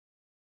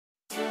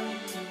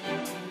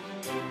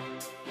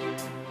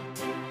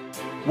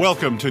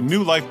Welcome to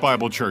New Life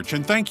Bible Church,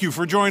 and thank you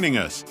for joining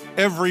us.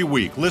 Every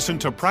week, listen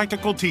to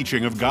practical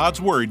teaching of God's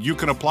Word you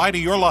can apply to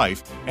your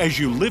life as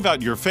you live out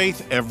your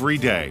faith every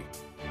day.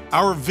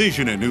 Our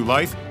vision at New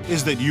Life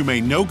is that you may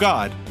know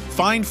God,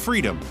 find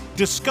freedom,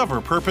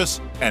 discover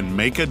purpose, and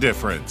make a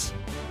difference.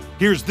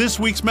 Here's this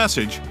week's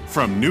message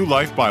from New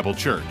Life Bible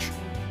Church.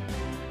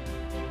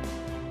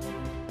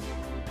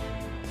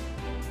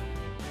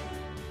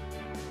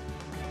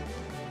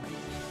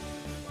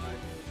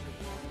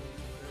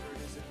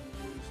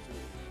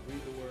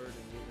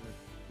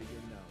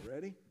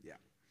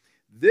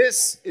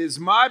 This is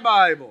my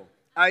Bible.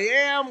 I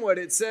am what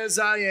it says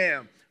I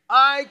am.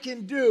 I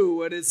can do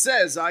what it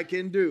says I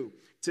can do.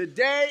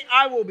 Today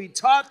I will be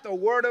taught the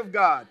Word of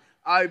God.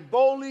 I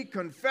boldly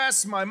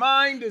confess my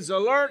mind is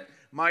alert,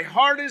 my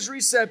heart is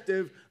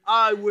receptive.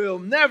 I will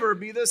never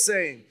be the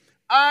same.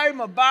 I'm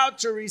about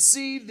to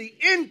receive the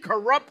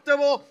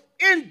incorruptible,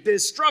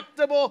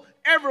 indestructible,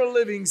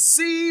 ever-living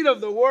seed of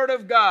the Word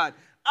of God.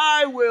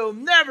 I will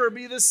never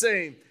be the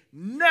same.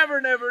 Never,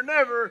 never,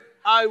 never.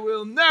 I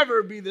will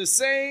never be the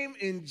same.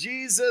 In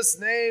Jesus'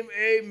 name,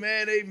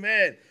 amen,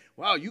 amen.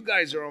 Wow, you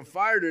guys are on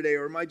fire today,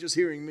 or am I just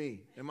hearing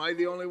me? Am I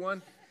the only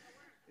one?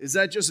 Is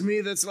that just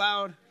me that's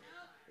loud?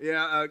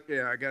 Yeah,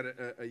 I got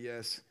a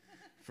yes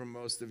from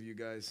most of you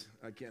guys.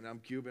 I'm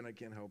Cuban, I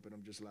can't help it,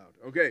 I'm just loud.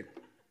 Okay,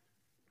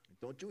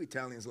 don't you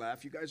Italians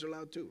laugh, you guys are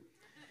loud too.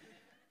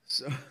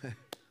 So,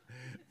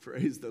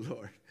 praise the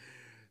Lord.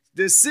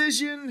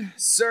 Decision,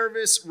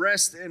 service,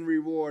 rest, and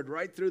reward,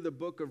 right through the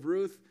book of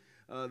Ruth.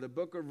 The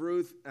book of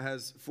Ruth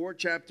has 4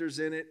 chapters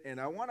in it,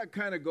 and I want to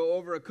kind of go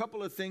over a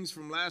couple of things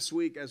from last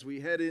week as we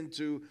head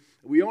into,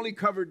 we only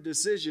covered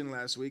decision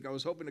last week. I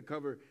was hoping to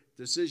cover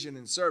decision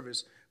and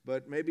service,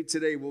 but maybe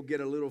today we'll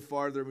get a little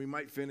farther. We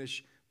might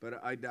finish,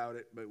 but I doubt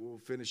it, but we'll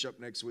finish up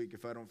next week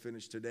if I don't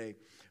finish today.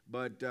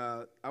 But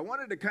I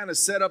wanted to kind of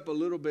set up a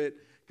little bit,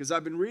 because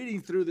I've been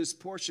reading through this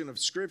portion of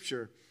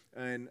Scripture,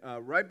 and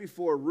right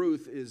before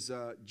Ruth is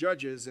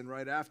Judges, and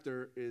right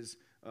after is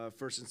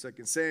 1st and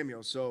 2nd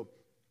Samuel. So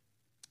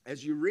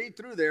as you read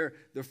through there,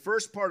 the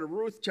first part of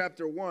Ruth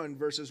chapter 1,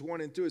 verses 1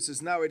 and 2, it says,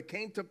 "Now it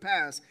came to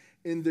pass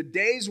in the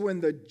days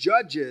when the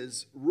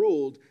judges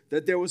ruled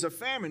that there was a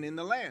famine in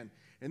the land."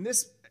 And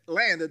this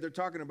land that they're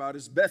talking about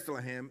is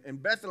Bethlehem,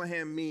 and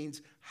Bethlehem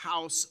means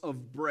house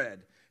of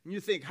bread. And you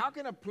think, how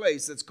can a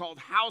place that's called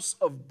house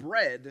of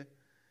bread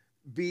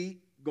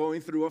be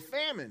going through a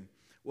famine?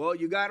 Well,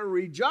 you got to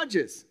read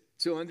Judges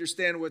to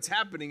understand what's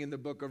happening in the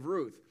book of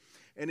Ruth.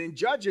 And in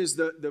Judges,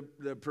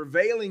 the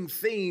prevailing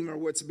theme, or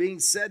what's being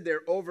said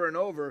there over and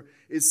over,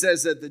 it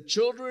says that the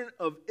children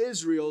of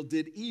Israel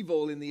did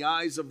evil in the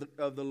eyes of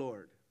the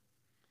Lord.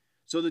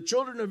 So the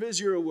children of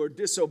Israel were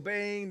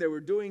disobeying, they were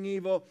doing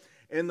evil,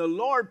 and the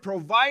Lord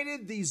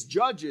provided these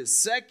judges,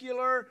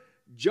 secular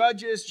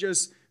judges,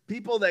 just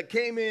people that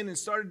came in and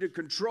started to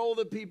control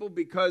the people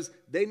because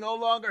they no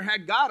longer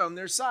had God on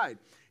their side.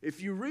 If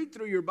you read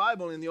through your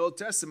Bible in the Old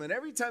Testament,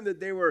 every time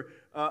that they were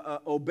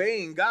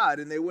obeying God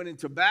and they went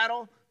into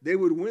battle, they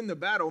would win the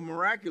battle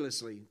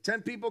miraculously.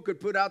 10 people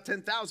could put out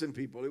 10,000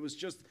 people. It was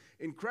just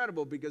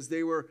incredible because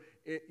they were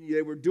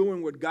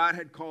doing what God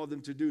had called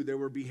them to do. They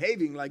were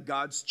behaving like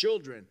God's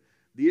children,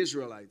 the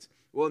Israelites.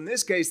 Well, in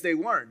this case, they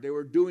weren't. They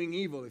were doing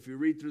evil if you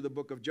read through the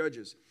book of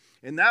Judges.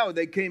 And now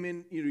they came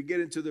in, you get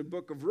into the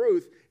book of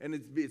Ruth, and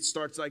it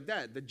starts like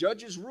that. The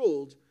judges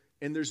ruled,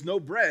 and there's no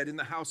bread in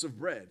the house of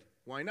bread.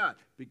 Why not?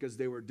 Because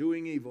they were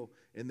doing evil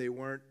and they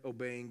weren't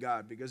obeying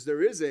God. Because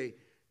there is a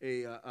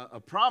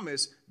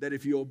promise that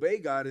if you obey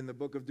God in the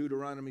book of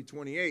Deuteronomy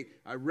 28,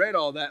 I read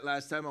all that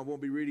last time. I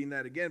won't be reading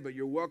that again, but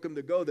you're welcome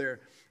to go there.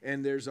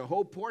 And there's a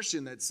whole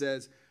portion that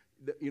says,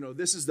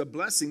 this is the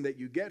blessing that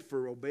you get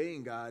for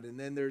obeying God. And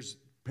then there's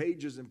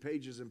pages and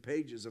pages and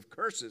pages of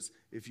curses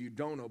if you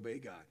don't obey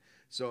God.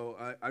 So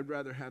I'd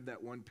rather have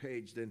that one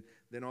page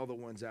than all the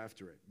ones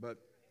after it. But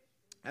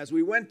as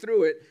we went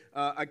through it,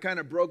 I kind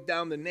of broke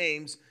down the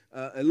names.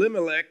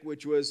 Elimelech,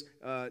 which was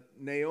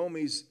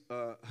Naomi's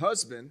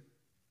husband.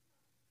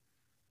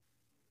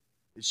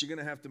 Is she going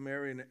to have to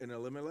marry an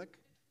Elimelech?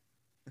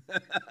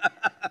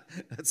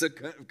 That's a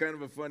kind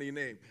of a funny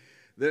name.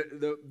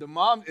 The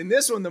mom in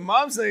this one, the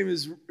mom's name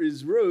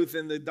is Ruth,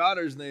 and the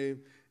daughter's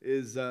name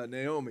is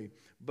Naomi.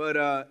 But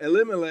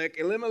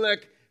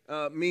Elimelech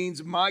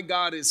means my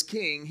God is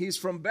king. He's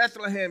from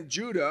Bethlehem,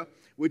 Judah,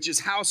 which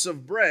is house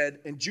of bread,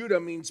 and Judah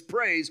means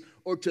praise,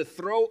 or to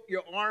throw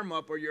your arm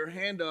up or your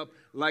hand up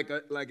like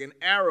an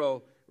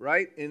arrow,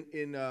 right?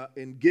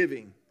 In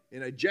giving,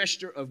 in a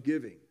gesture of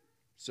giving.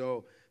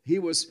 So he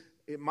was,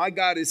 my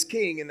God is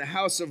king in the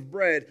house of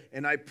bread,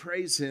 and I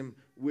praise him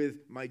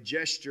with my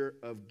gesture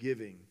of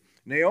giving.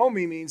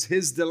 Naomi means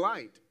his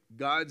delight,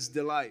 God's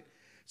delight.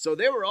 So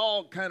they were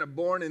all kind of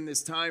born in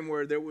this time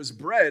where there was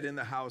bread in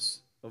the house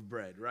of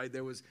bread, right?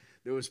 There was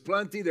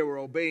plenty. They were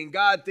obeying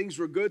God. Things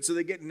were good, so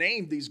they get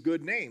named these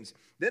good names.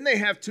 Then they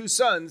have 2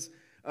 sons,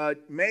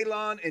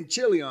 Mahlon and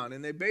Chilion,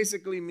 and they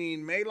basically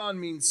mean, Mahlon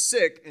means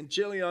sick, and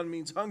Chilion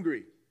means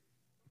hungry.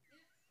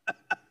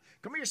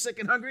 Come here, sick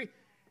and hungry.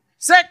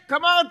 Sick,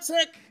 come on,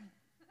 sick.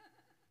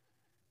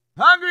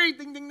 Hungry,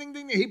 ding, ding, ding,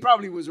 ding. He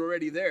probably was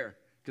already there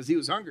because he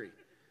was hungry.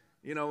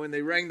 You know, when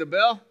they rang the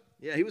bell,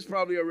 yeah, he was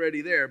probably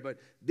already there. But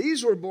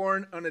these were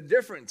born on a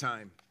different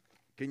time.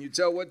 Can you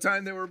tell what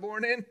time they were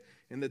born in?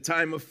 In the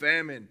time of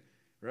famine,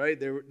 right?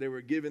 They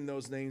were given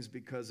those names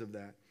because of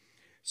that.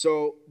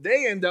 So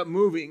they end up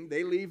moving.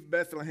 They leave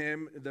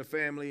Bethlehem, the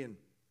family, and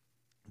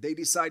they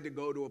decide to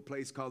go to a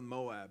place called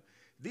Moab.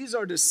 These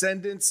are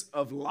descendants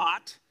of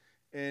Lot,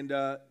 and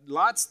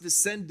Lot's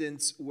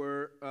descendants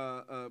were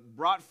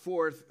brought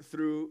forth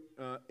through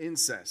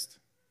incest.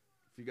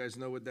 If you guys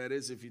know what that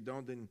is, if you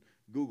don't, then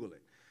Google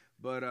it.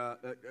 But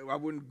I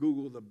wouldn't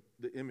Google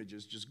the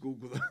images, just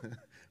Google it,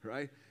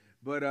 right?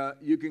 But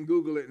you can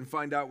Google it and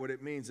find out what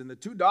it means. And the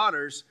two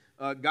daughters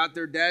got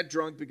their dad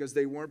drunk because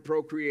they weren't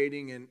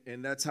procreating,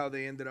 and that's how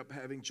they ended up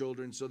having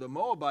children. So the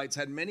Moabites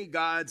had many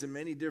gods and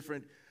many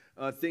different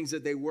things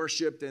that they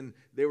worshipped, and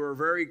they were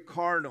very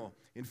carnal.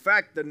 In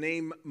fact, the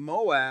name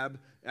Moab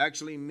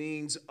actually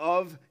means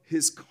of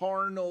his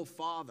carnal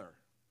father.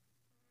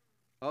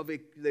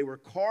 They were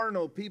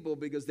carnal people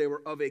because they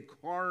were of a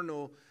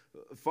carnal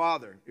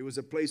father. It was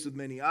a place with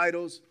many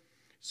idols.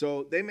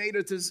 So they made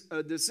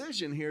a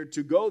decision here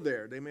to go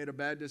there. They made a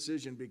bad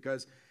decision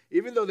because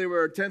even though they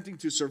were attempting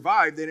to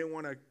survive, they didn't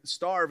want to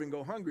starve and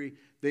go hungry.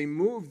 They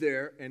moved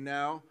there, and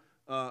now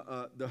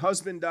the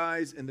husband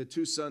dies and the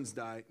two sons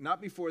die. Not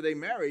before they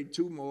married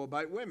two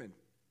Moabite women,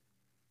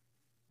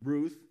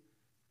 Ruth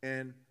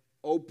and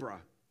Oprah.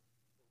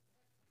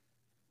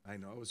 I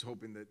know, I was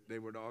hoping that they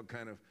would all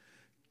kind of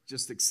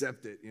just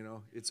accept it, you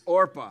know. It's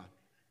Orpah.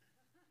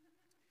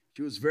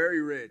 She was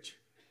very rich,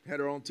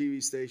 had her own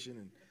TV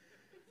station,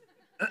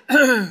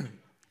 and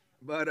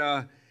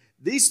but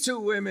these two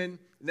women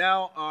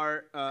now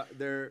are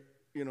they're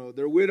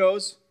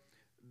widows.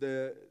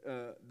 The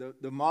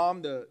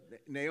mom,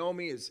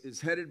 Naomi,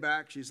 is headed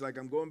back. She's like,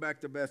 I'm going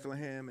back to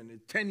Bethlehem, and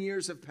 10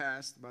 years have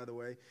passed, by the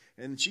way,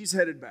 and she's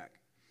headed back.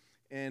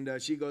 And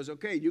she goes,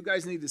 okay, you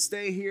guys need to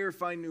stay here,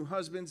 find new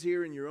husbands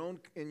here in your own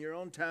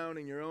town,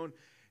 in your own.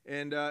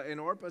 And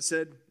Orpah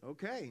said,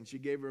 okay, and she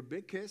gave her a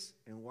big kiss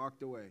and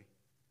walked away.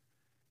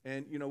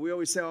 And, you know, we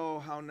always say, oh,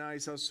 how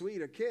nice, how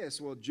sweet, a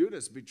kiss. Well,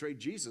 Judas betrayed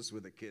Jesus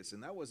with a kiss,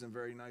 and that wasn't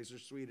very nice or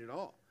sweet at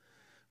all,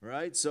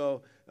 right?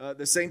 So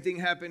the same thing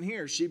happened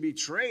here. She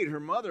betrayed her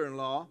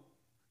mother-in-law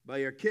by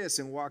a kiss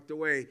and walked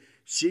away.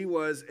 She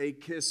was a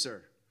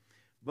kisser.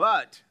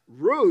 But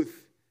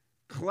Ruth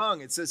clung.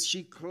 It says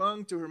she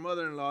clung to her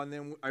mother-in-law, and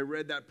then I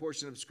read that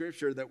portion of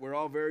Scripture that we're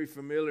all very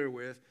familiar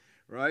with,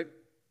 right?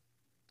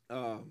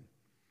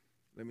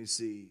 Let me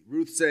see.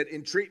 Ruth said,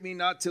 entreat me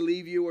not to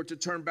leave you or to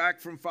turn back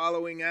from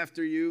following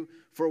after you.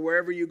 For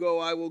wherever you go,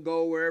 I will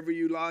go. Wherever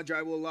you lodge,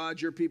 I will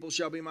lodge. Your people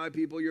shall be my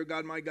people. Your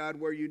God, my God.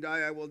 Where you die,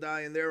 I will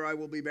die, and there I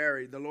will be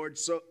buried. The Lord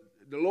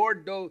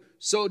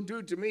so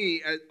do to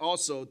me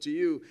also to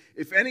you,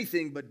 if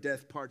anything but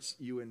death parts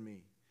you and me.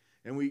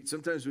 And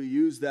sometimes we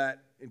use that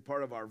in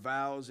part of our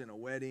vows in a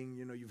wedding.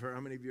 You know, you've heard,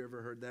 how many of you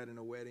ever heard that in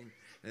a wedding?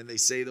 And they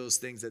say those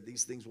things, that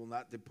these things will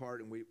not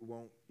depart, and we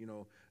won't, you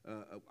know,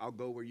 I'll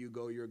go where you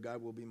go, your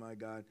God will be my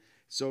God.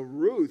 So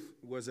Ruth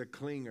was a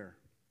clinger.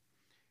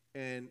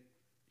 And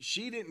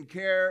she didn't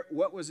care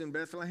what was in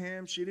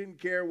Bethlehem. She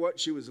didn't care what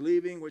she was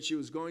leaving, what she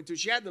was going to.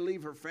 She had to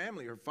leave her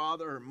family, her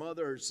father, her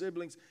mother, her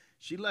siblings.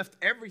 She left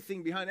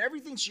everything behind.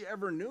 Everything she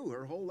ever knew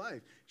her whole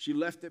life, she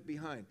left it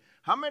behind.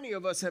 How many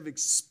of us have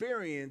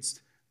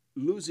experienced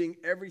losing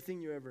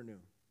everything you ever knew?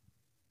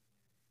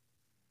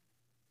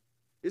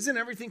 Isn't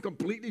everything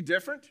completely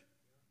different?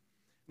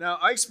 Now,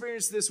 I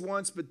experienced this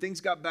once, but things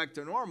got back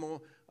to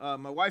normal.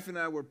 My wife and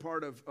I were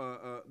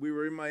we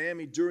were in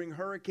Miami during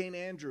Hurricane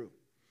Andrew,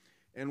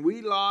 and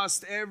we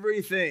lost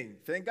everything.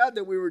 Thank God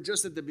that we were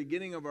just at the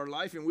beginning of our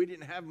life, and we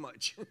didn't have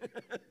much.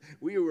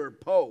 We were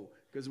po,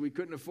 because we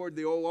couldn't afford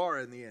the OR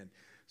in the end.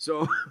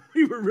 So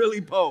we were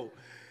really po,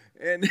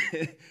 and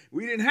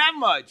we didn't have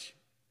much.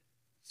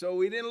 So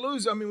we didn't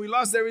lose. I mean, we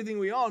lost everything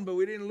we owned, but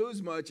we didn't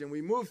lose much, and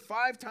we moved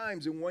 5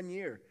 times in 1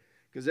 year.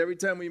 Because every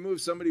time we moved,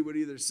 somebody would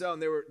either sell,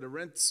 and the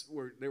rents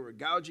were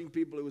gouging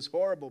people. It was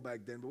horrible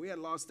back then, but we had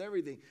lost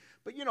everything.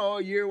 But, you know,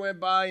 a year went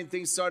by, and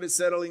things started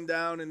settling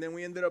down, and then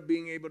we ended up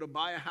being able to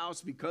buy a house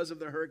because of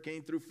the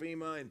hurricane through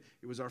FEMA, and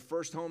it was our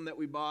first home that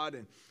we bought,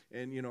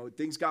 and you know,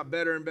 things got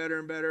better and better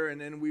and better, and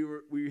then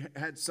we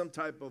had some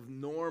type of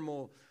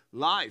normal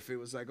life. It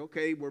was like,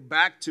 okay, we're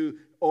back to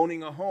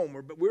owning a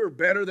home. We were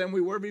better than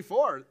we were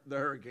before the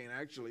hurricane,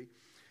 actually.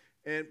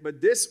 But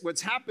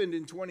what's happened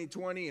in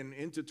 2020 and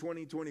into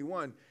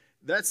 2021,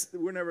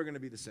 we're never going to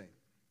be the same.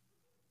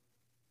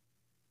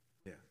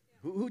 Yeah.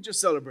 Who just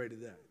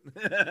celebrated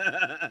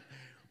that?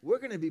 We're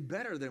going to be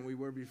better than we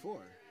were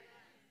before.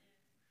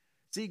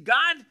 See,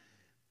 God,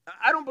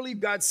 I don't believe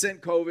God sent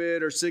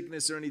COVID or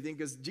sickness or anything,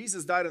 because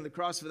Jesus died on the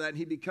cross for that, and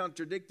he'd be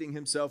contradicting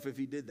himself if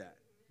he did that,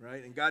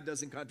 right? And God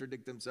doesn't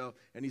contradict himself,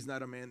 and he's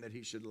not a man that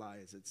he should lie,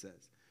 as it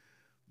says.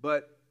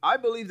 But I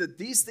believe that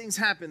these things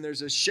happen.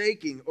 There's a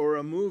shaking or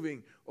a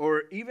moving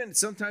or even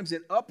sometimes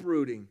an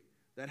uprooting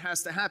that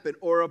has to happen,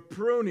 or a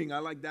pruning. I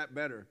like that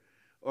better.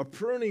 or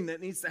pruning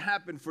that needs to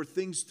happen for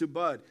things to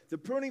bud. The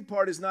pruning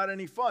part is not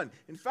any fun.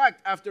 In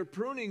fact, after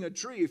pruning a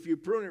tree, if you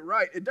prune it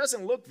right, it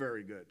doesn't look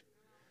very good.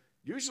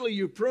 Usually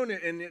you prune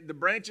it and the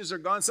branches are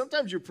gone.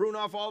 Sometimes you prune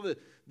off all the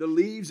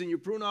leaves and you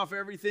prune off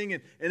everything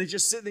and it's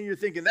just sitting there, you're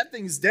thinking, that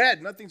thing's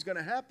dead. Nothing's going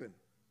to happen.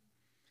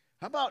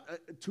 How about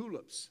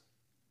tulips?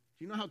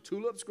 Do you know how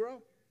tulips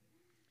grow?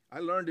 I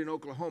learned in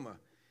Oklahoma.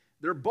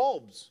 They're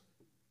bulbs,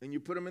 and you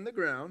put them in the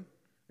ground,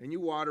 and you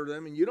water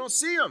them, and you don't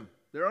see them.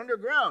 They're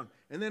underground.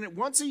 And then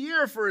once a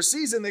year for a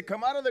season, they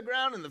come out of the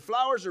ground, and the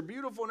flowers are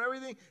beautiful and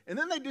everything, and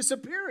then they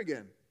disappear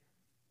again.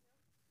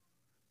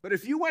 But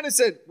if you went and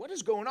said, what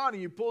is going on,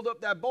 and you pulled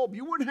up that bulb,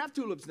 you wouldn't have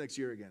tulips next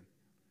year again.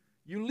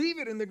 You leave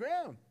it in the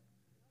ground,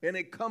 and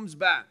it comes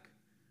back.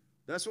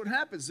 That's what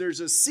happens. There's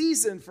a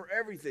season for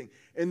everything.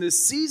 And the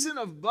season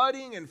of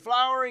budding and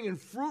flowering and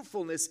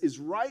fruitfulness is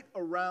right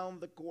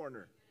around the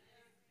corner.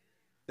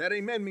 That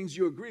amen means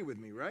you agree with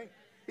me, right?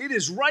 It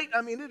is right.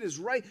 I mean, it is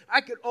right. I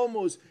could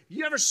almost,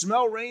 you ever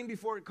smell rain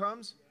before it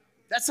comes?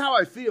 That's how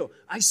I feel.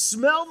 I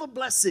smell the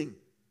blessing.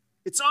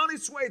 It's on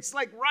its way. It's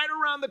like right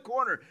around the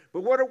corner.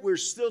 But what if we're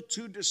still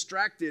too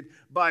distracted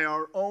by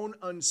our own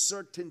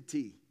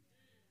uncertainty?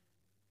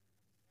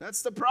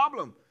 That's the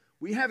problem.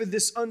 We have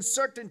this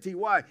uncertainty.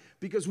 Why?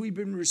 Because we've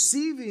been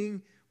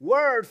receiving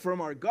word from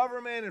our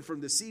government and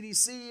from the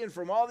CDC and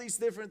from all these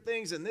different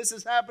things, and this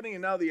is happening,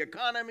 and now the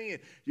economy,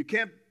 and you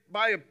can't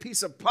buy a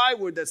piece of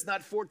plywood that's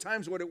not 4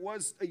 times what it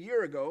was a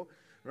year ago,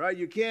 right?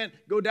 You can't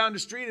go down the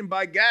street and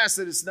buy gas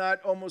that is not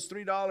almost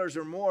 $3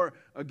 or more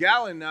a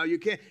gallon now. You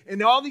can't,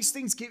 and all these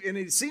things keep, and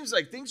it seems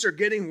like things are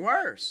getting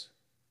worse,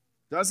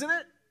 doesn't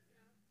it?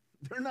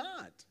 They're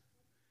not.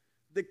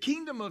 The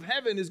kingdom of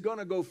heaven is going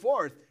to go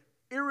forth.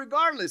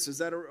 Irregardless, is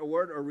that a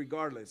word, or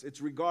regardless?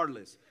 It's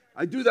regardless.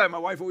 I do that. My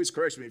wife always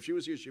corrects me. If she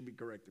was here, she'd be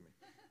correcting me.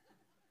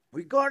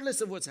 Regardless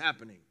of what's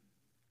happening.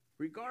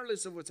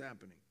 Regardless of what's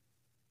happening.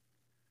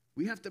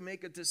 We have to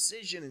make a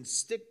decision and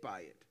stick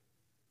by it.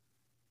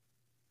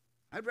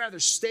 I'd rather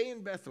stay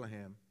in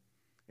Bethlehem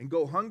and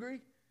go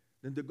hungry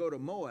than to go to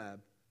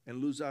Moab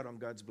and lose out on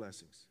God's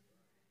blessings.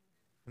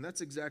 And that's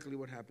exactly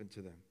what happened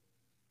to them.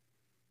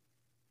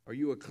 Are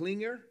you a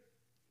clinger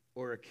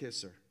or a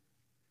kisser?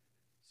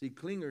 See,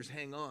 clingers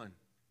hang on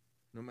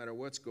no matter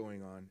what's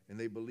going on, and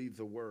they believe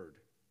the word.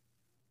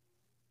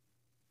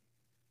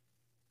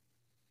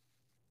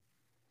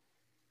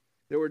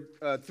 There were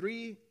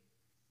 3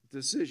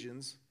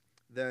 decisions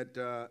that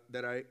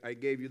I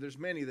gave you. There's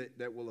many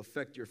that will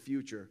affect your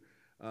future,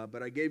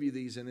 but I gave you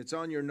these, and it's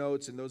on your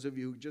notes, and those of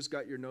you who just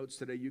got your notes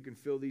today, you can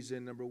fill these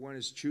in. Number 1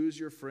 is choose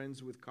your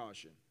friends with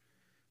caution.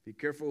 Be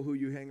careful who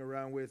you hang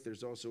around with.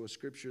 There's also a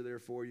scripture there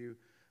for you.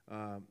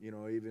 I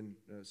even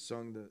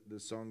sung the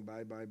song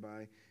Bye, Bye,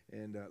 Bye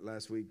and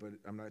last week, but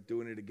I'm not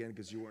doing it again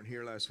because you weren't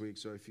here last week,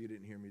 so if you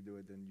didn't hear me do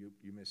it, then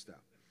you missed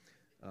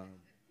out.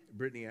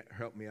 Brittany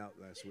helped me out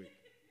last week.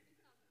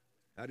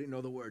 I didn't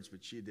know the words,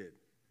 but she did.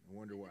 I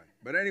wonder why.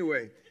 But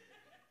anyway,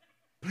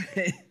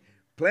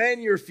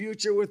 plan your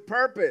future with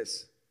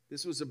purpose.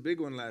 This was a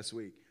big one last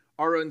week.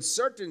 Our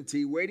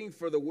uncertainty, waiting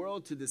for the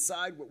world to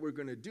decide what we're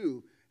going to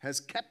do, has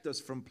kept us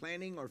from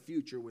planning our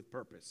future with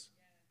purpose.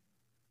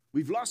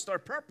 We've lost our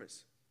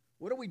purpose.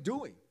 What are we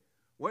doing?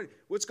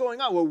 What's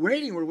going on? We're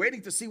waiting. We're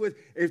waiting to see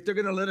if they're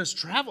going to let us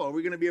travel. Are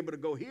we going to be able to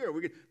go here?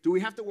 Do we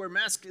have to wear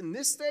masks in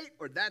this state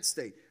or that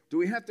state? Do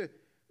we have to?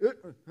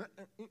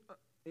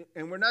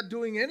 And we're not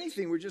doing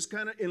anything. We're just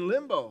kind of in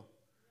limbo.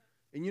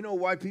 And you know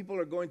why people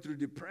are going through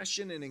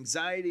depression and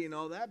anxiety and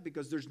all that?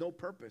 Because there's no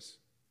purpose.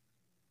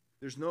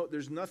 There's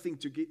nothing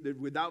to get.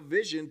 Without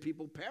vision,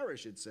 people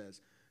perish, it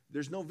says.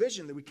 There's no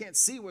vision, that we can't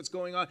see what's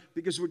going on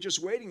because we're just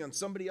waiting on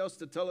somebody else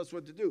to tell us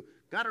what to do.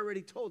 God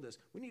already told us.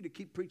 We need to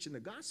keep preaching the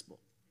gospel.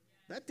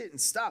 That didn't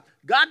stop.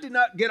 God did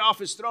not get off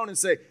his throne and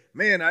say,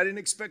 man, I didn't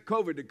expect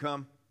COVID to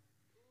come.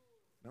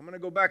 I'm going to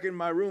go back in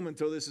my room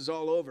until this is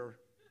all over.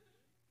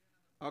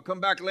 I'll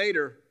come back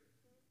later.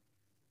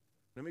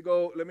 Let me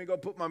go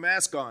put my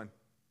mask on.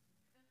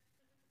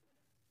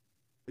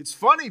 It's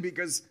funny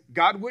because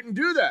God wouldn't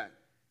do that.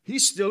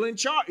 He's still in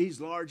charge.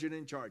 He's large and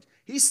in charge.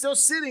 He's still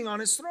sitting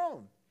on his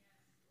throne.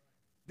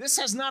 This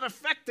has not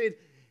affected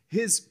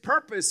his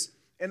purpose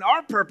and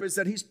our purpose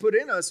that he's put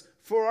in us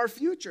for our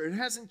future. It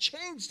hasn't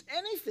changed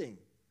anything.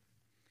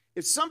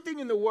 If something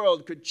in the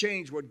world could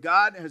change what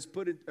God has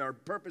put in our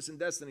purpose and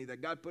destiny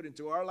that God put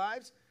into our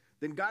lives,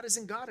 then God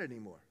isn't God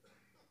anymore.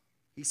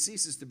 He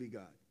ceases to be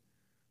God.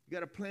 You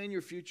got to plan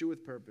your future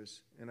with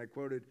purpose. And I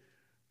quoted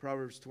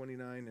Proverbs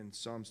 29 and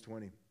Psalms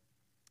 20.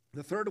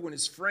 The third one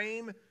is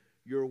frame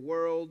your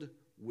world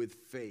with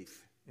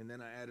faith. And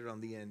then I added on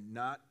the end,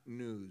 not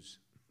news.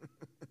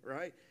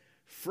 Right?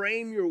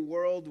 Frame your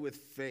world with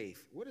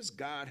faith. What does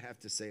God have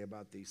to say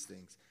about these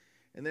things?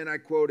 And then I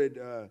quoted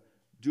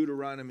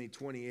Deuteronomy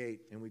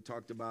 28, and we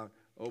talked about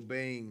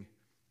obeying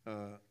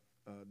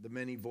the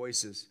many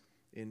voices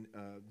in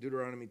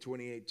Deuteronomy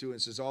 28, 2.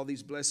 It says, all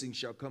these blessings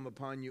shall come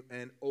upon you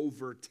and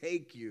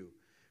overtake you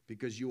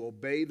because you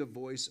obey the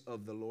voice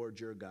of the Lord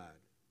your God.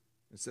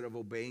 Instead of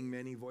obeying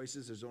many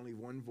voices, there's only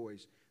one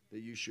voice that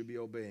you should be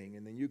obeying.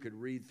 And then you could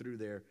read through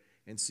there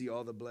and see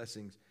all the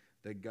blessings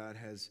that God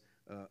has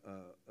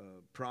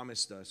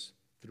promised us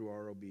through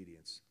our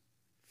obedience.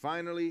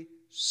 Finally,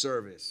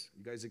 service.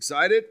 You guys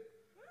excited?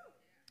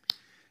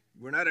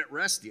 We're not at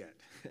rest yet.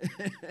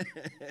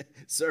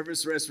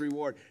 Service, rest,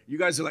 reward. You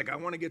guys are like, I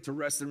want to get to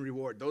rest and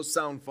reward. Those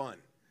sound fun,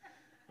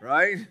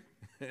 right?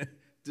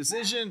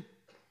 Decision.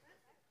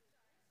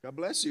 God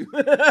bless you.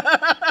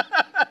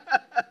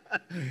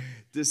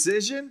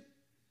 Decision,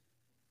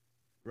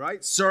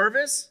 right?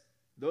 Service.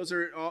 Those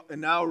are all,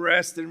 and now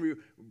rest and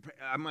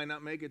I might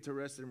not make it to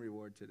rest and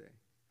reward today.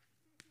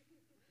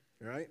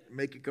 Right?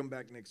 Make it come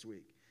back next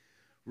week.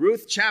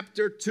 Ruth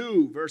chapter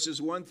 2,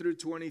 verses 1 through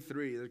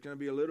 23. There's going to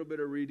be a little bit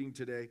of reading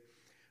today,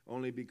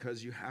 only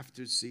because you have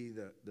to see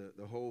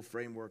the whole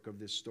framework of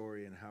this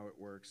story and how it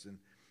works and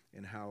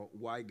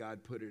why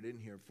God put it in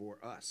here for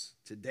us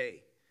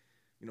today.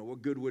 You know,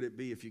 what good would it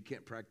be if you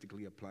can't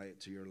practically apply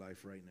it to your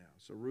life right now?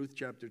 So Ruth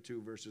chapter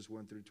 2, verses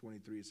 1 through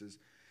 23 says,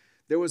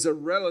 there was a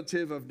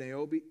relative of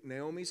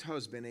Naomi's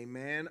husband, a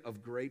man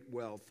of great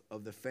wealth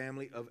of the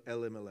family of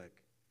Elimelech.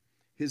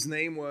 His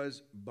name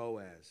was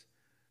Boaz.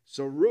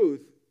 So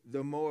Ruth,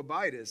 the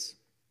Moabitess,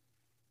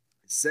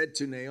 said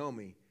to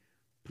Naomi,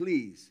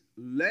 please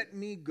let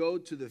me go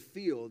to the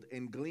field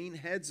and glean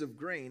heads of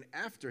grain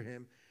after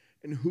him,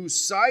 in whose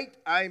sight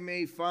I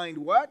may find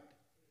what?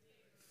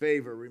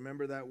 Favor.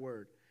 Remember that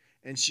word.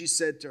 And she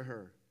said to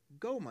her,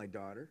 go, my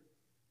daughter.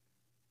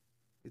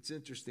 It's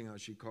interesting how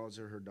she calls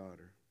her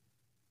daughter.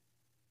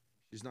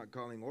 She's not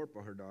calling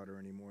Orpah her daughter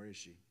anymore, is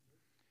she?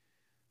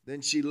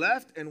 Then she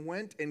left and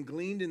went and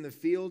gleaned in the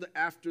field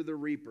after the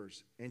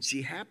reapers. And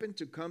she happened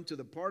to come to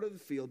the part of the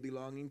field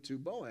belonging to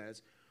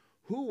Boaz,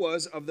 who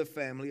was of the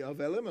family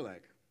of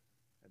Elimelech.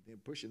 They're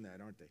pushing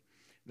that, aren't they?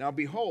 Now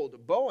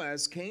behold,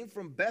 Boaz came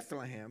from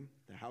Bethlehem,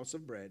 the house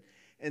of bread,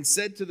 and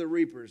said to the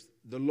reapers,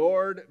 the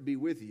Lord be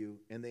with you.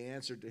 And they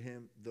answered to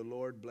him, the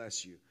Lord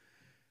bless you.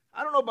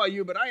 I don't know about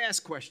you, but I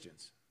ask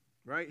questions,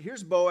 right?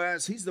 Here's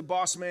Boaz. He's the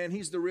boss man.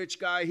 He's the rich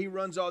guy. He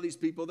runs all these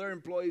people. They're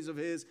employees of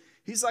his.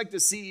 He's like the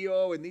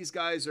CEO, and these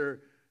guys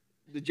are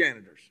the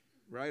janitors,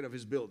 right, of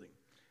his building.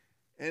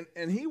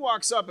 And he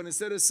walks up, and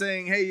instead of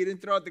saying, hey, you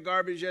didn't throw out the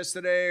garbage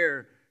yesterday,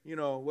 or, you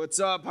know, what's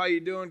up? How you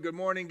doing? Good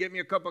morning. Get me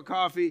a cup of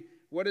coffee.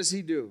 What does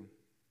he do?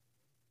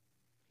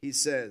 He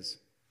says,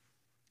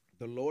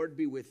 the Lord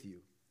be with you.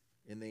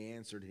 And they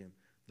answered him,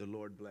 the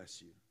Lord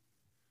bless you.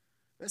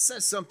 That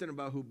says something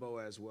about who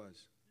Boaz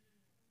was.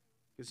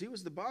 Because he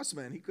was the boss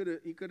man. He could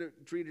have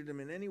treated him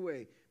in any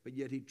way, but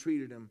yet he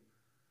treated him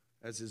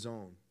as his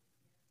own.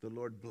 The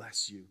Lord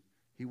bless you.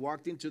 He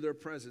walked into their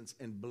presence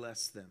and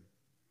blessed them.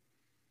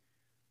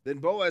 Then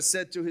Boaz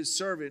said to his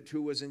servant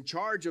who was in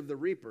charge of the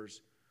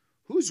reapers,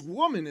 whose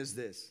woman is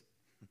this?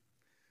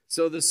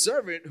 So the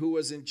servant who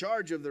was in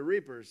charge of the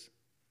reapers,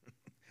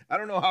 I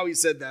don't know how he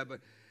said that, but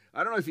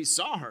I don't know if he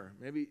saw her.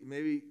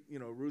 Maybe you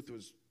know, Ruth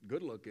was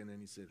good looking, and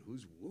he said,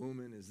 whose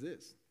woman is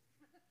this?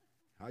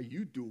 How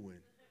you doing?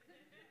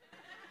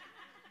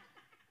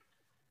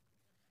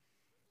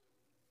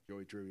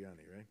 Joey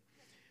Triviani, right?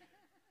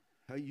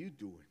 How you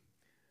doing?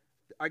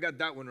 I got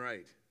that one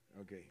right.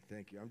 Okay,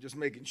 thank you. I'm just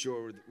making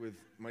sure with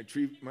my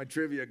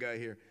trivia guy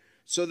here.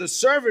 So the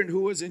servant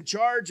who was in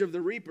charge of the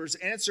reapers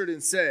answered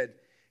and said,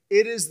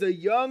 it is the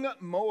young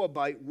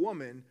Moabite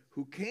woman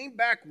who came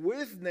back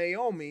with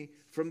Naomi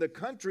from the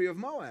country of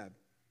Moab.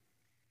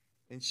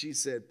 And she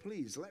said,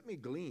 please let me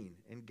glean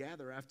and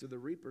gather after the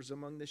reapers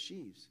among the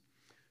sheaves.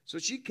 So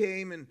she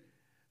came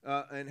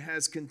and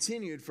has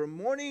continued from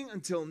morning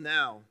until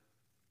now,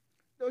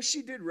 though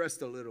she did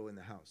rest a little in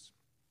the house.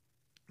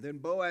 Then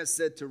Boaz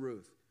said to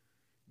Ruth,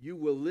 you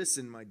will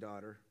listen, my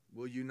daughter,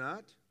 will you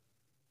not?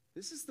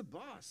 This is the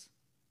boss.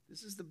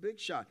 This is the big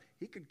shot.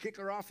 He could kick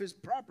her off his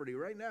property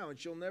right now, and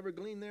she'll never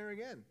glean there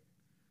again.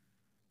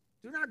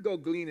 Do not go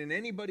glean in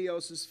anybody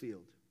else's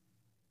field.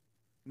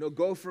 No,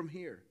 go from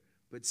here,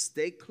 but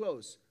stay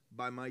close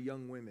by my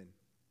young women.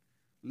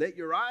 Let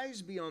your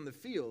eyes be on the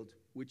field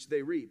which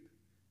they reap,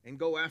 and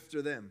go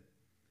after them.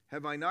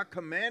 Have I not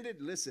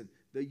commanded, listen,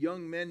 the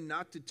young men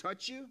not to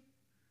touch you?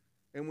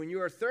 And when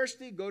you are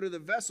thirsty, go to the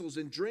vessels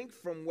and drink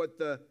from what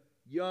the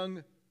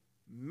young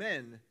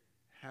men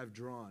have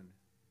drawn.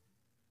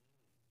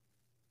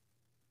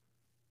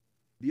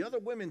 The other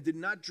women did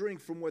not drink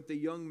from what the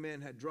young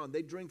men had drawn.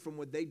 They drank from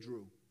what they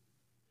drew.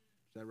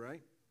 Is that right?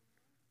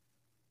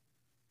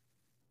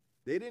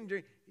 They didn't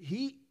drink.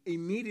 He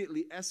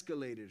immediately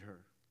escalated her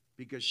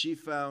because she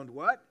found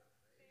what?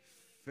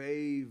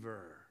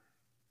 Favor.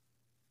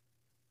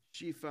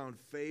 She found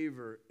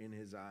favor in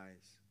his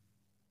eyes.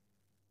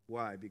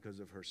 Why? Because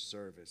of her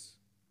service.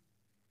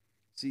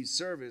 See,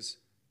 service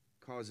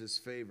causes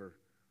favor,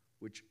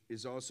 which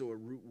is also a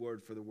root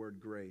word for the word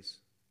grace.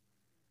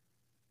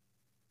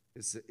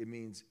 It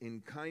means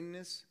in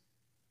kindness,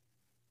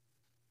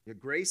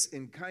 grace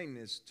and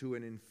kindness to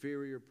an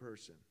inferior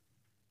person.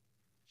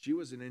 She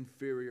was an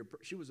inferior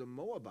person. She was a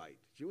Moabite.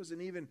 She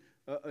wasn't even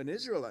an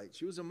Israelite.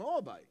 She was a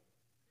Moabite.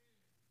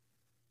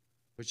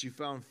 But she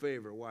found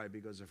favor. Why?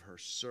 Because of her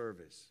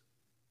service.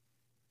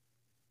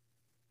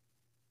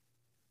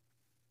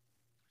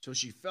 So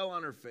she fell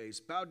on her face,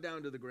 bowed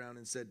down to the ground,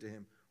 and said to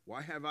him,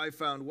 why have I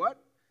found what?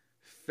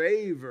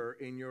 Favor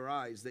in your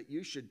eyes, that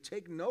you should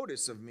take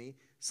notice of me,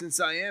 since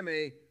I am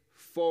a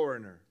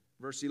foreigner.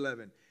 Verse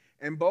 11.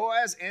 And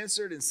Boaz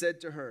answered and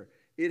said to her,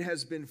 it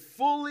has been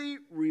fully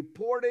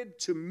reported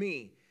to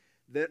me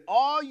that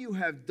all you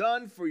have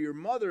done for your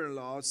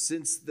mother-in-law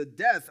since the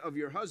death of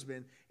your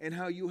husband, and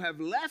how you have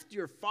left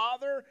your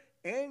father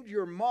and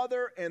your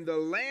mother and the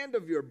land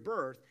of your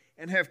birth,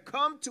 and have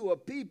come to a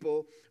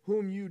people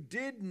whom you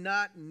did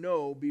not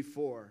know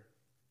before.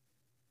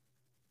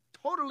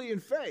 Totally in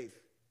faith.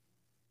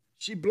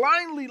 She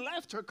blindly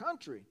left her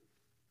country,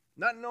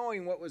 not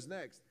knowing what was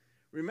next.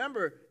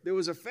 Remember, there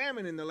was a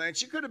famine in the land.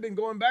 She could have been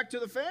going back to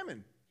the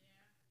famine.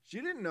 She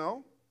didn't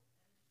know.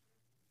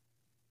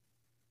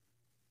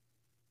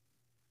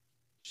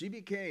 She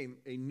became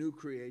a new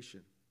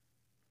creation.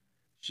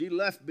 She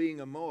left being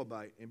a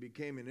Moabite and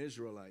became an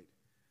Israelite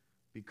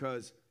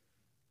because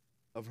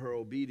of her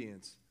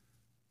obedience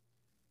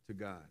to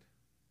God.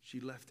 She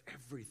left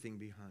everything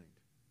behind.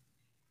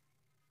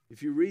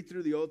 If you read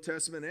through the Old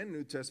Testament and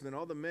New Testament,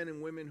 all the men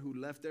and women who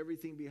left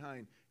everything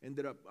behind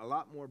ended up a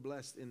lot more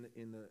blessed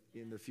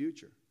in the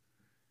future.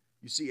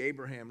 You see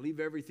Abraham, leave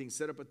everything,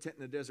 set up a tent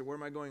in the desert. Where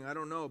am I going? I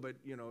don't know, but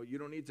you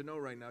don't need to know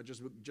right now.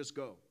 Just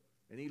go.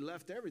 And he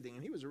left everything,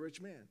 and he was a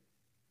rich man.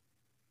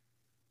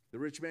 The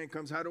rich man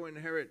comes, how do I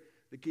inherit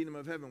the kingdom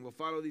of heaven? Well,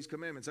 follow these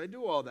commandments. I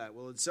do all that.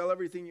 Well, sell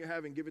everything you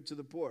have and give it to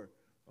the poor.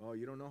 Oh,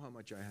 you don't know how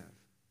much I have.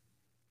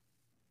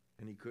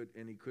 And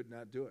he could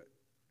not do it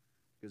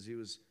because he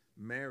was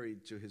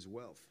married to his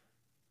wealth.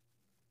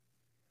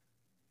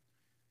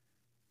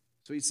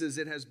 So he says,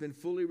 it has been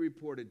fully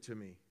reported to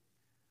me.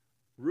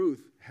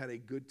 Ruth had a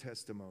good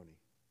testimony.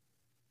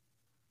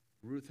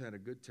 Ruth had a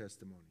good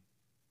testimony.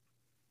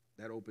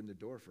 That opened the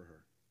door for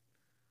her.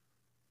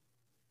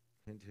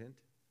 Hint, hint.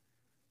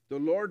 The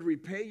Lord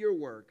repay your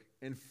work,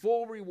 and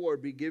full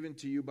reward be given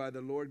to you by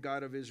the Lord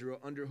God of Israel,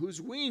 under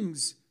whose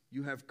wings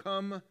you have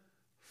come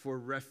for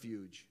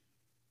refuge.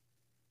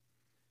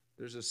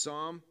 There's a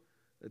psalm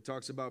that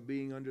talks about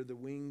being under the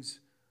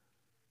wings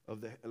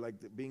of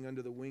being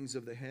under the wings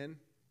of the hen.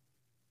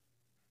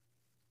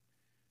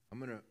 I'm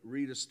going to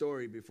read a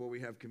story before we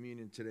have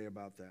communion today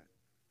about that.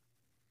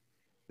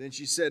 Then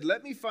she said,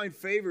 let me find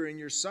favor in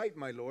your sight,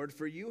 my Lord,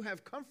 for you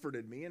have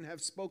comforted me and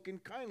have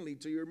spoken kindly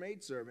to your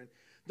maidservant,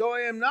 though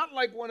I am not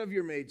like one of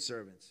your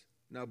maidservants.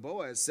 Now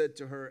Boaz said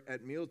to her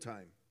at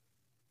mealtime,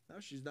 now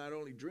she's not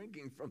only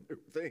drinking from the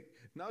thing,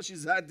 now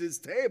she's at this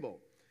table.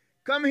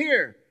 Come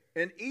here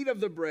and eat of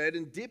the bread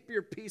and dip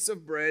your piece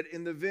of bread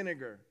in the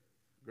vinegar.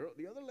 Girl,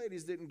 the other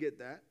ladies didn't get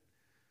that.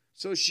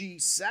 So she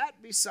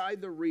sat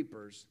beside the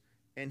reapers,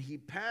 and he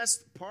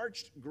passed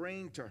parched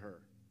grain to her.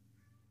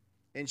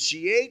 And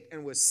she ate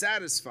and was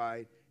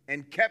satisfied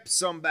and kept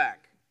some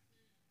back.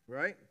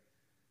 Right?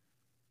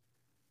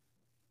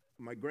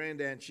 My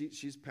granddad,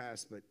 she's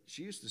passed, but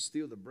she used to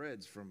steal the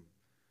breads from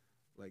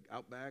like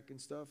Outback and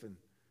stuff. And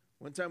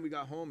one time we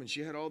got home and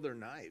she had all their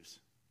knives.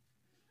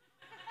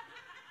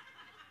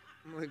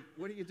 I'm like,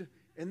 what do you do?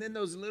 And then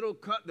those little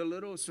the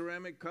little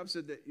ceramic cups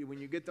when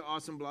you get the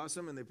Awesome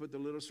Blossom and they put the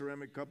little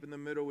ceramic cup in the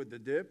middle with the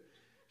dip,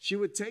 she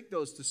would take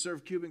those to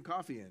serve Cuban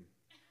coffee in.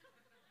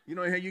 You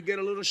know how you get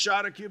a little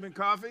shot of Cuban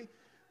coffee?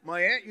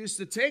 My aunt used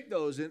to take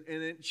those,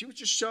 and she would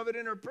just shove it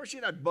in her purse. She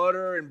had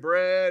butter and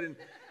bread, and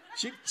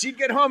she'd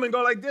get home and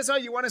go like this, oh,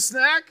 you want a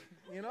snack?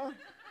 You know?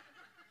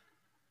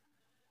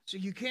 So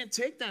you can't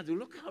take that.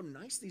 Look how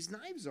nice these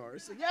knives are. I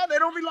said, yeah, they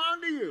don't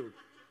belong to you.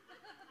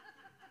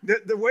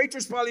 The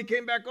waitress probably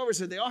came back over and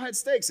said they all had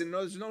steaks, and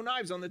there's no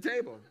knives on the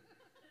table.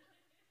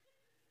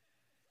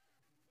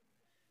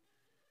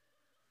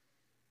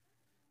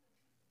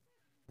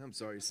 I'm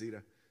sorry,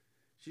 Sita.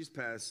 She's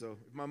passed, so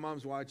if my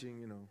mom's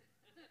watching,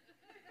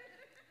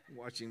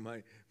 watching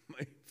my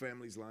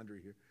family's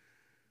laundry here.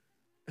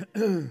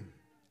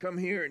 Come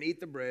here and eat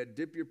the bread.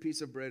 Dip your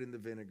piece of bread in the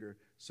vinegar.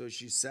 So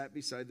she sat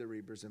beside the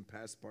reapers and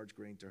passed parched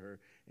grain to her,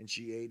 and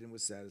she ate and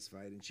was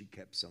satisfied, and she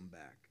kept some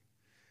back.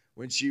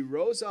 When she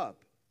rose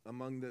up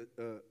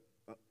to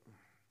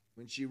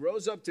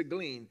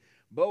glean,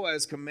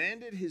 Boaz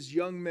commanded his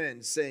young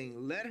men,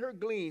 saying, let her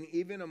glean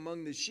even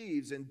among the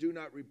sheaves, and do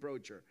not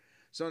reproach her.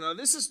 So now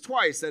this is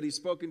twice that he's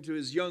spoken to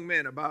his young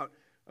men about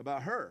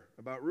her,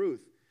 about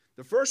Ruth.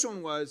 The first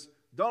one was,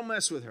 don't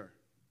mess with her.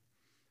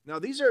 Now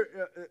these are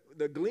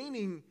the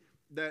gleaning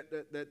that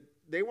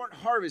they weren't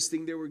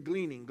harvesting, they were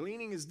gleaning.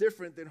 Gleaning is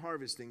different than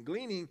harvesting.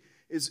 Gleaning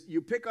is you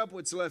pick up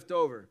what's left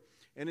over.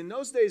 And in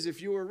those days,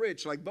 if you were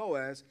rich like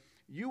Boaz,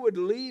 you would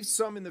leave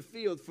some in the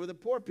field for the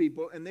poor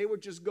people, and they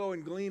would just go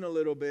and glean a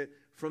little bit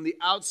from the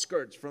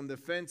outskirts, from the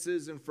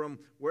fences and from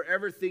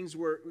wherever things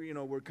were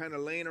kind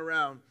of laying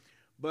around.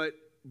 But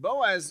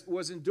Boaz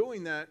wasn't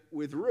doing that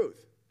with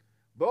Ruth.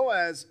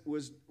 Boaz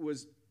was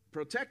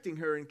protecting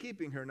her and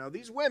keeping her. Now,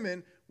 these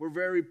women were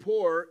very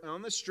poor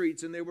on the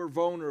streets, and they were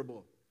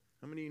vulnerable.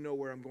 How many of you know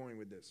where I'm going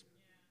with this?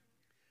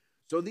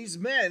 So these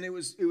men, it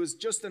was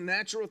just a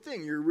natural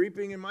thing. You're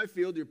reaping in my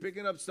field. You're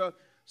picking up stuff.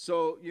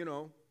 So,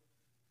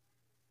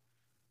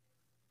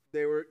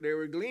 They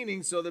were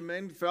gleaning, so the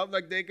men felt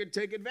like they could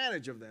take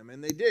advantage of them,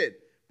 and they did.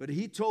 But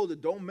he told her,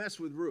 don't mess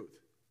with Ruth.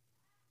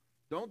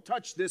 Don't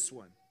touch this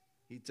one,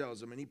 he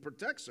tells them, and he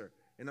protects her.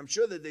 And I'm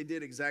sure that they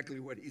did exactly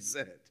what he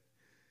said.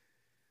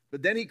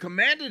 But then he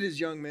commanded his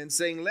young men,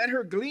 saying, let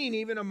her glean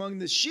even among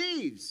the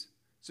sheaves.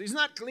 So he's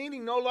not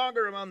gleaning no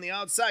longer on the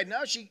outside.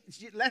 Now she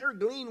let her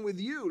glean with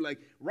you, like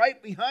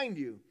right behind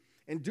you,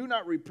 and do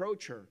not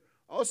reproach her.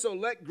 Also,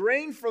 let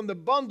grain from the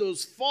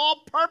bundles fall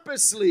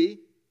purposely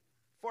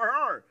for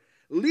her.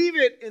 Leave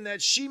it in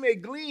that she may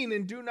glean,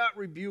 and do not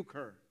rebuke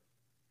her.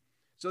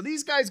 So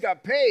these guys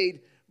got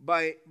paid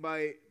by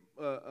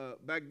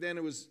back then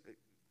it was,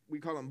 we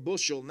call them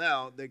bushel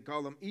now. They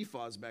call them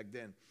ephahs back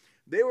then.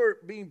 They were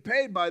being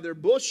paid by their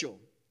bushel,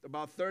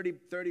 about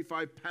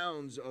 35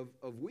 pounds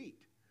of wheat.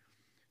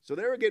 So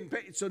they were getting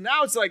paid. So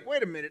now it's like,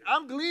 wait a minute,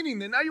 I'm gleaning.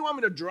 Then now you want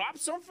me to drop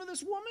some for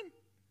this woman?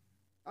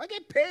 I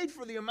get paid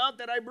for the amount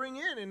that I bring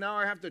in, and now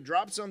I have to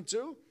drop some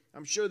too?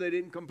 I'm sure they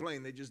didn't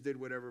complain. They just did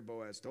whatever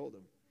Boaz told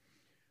them.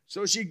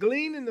 So she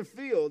gleaned in the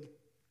field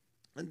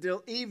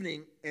until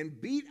evening and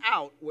beat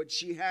out what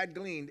she had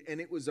gleaned,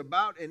 and it was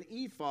about an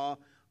ephah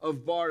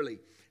of barley.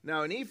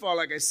 Now, an ephah,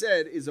 like I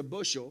said, is a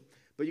bushel,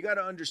 but you got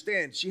to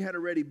understand, she had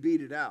already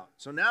beat it out.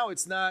 So now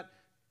it's not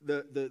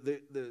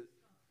the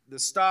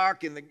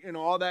stock and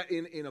all that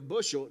in a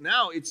bushel.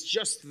 Now it's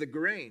just the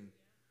grain.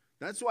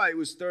 That's why it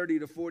was 30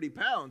 to 40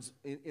 pounds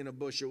in a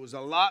bushel. It was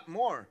a lot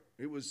more.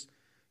 It was,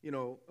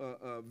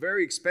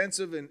 very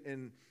expensive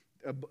and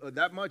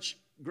that much.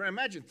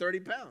 Imagine 30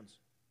 pounds.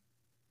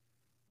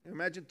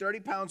 Imagine 30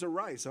 pounds of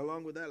rice. How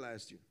long would that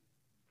last you?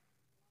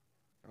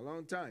 A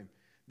long time.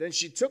 Then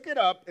she took it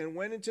up and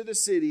went into the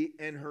city,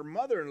 and her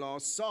mother-in-law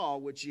saw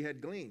what she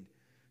had gleaned.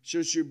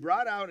 So she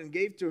brought out and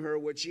gave to her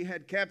what she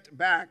had kept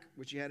back,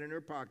 what she had in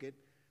her pocket,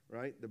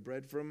 right? The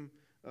bread from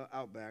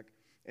Outback.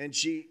 And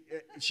she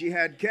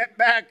had kept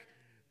back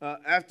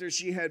after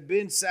she had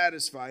been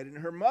satisfied. And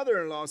her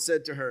mother-in-law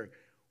said to her,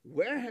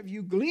 where have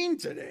you gleaned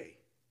today?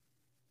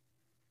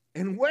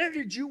 And where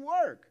did you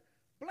work?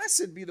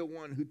 Blessed be the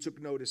one who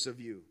took notice of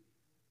you.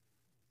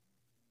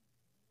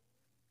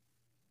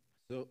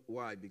 So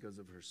why? Because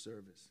of her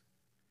service.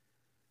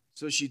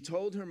 So she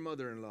told her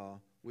mother-in-law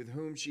with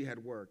whom she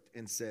had worked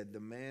and said, the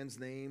man's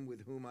name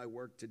with whom I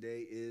work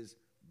today is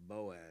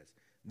Boaz.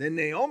 Then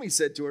Naomi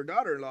said to her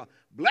daughter-in-law,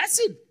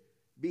 blessed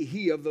be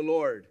he of the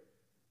Lord,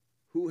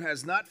 who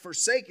has not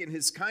forsaken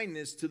his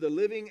kindness to the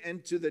living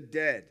and to the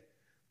dead.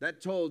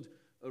 That told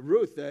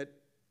Ruth that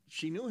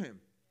she knew him.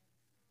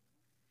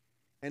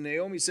 And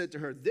Naomi said to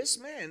her, this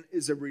man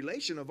is a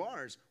relation of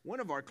ours, one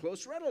of our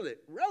close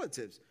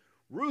relatives.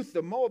 Ruth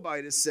the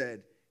Moabitess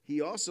said, he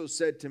also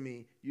said to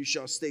me, you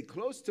shall stay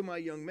close to my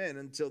young men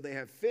until they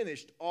have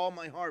finished all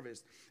my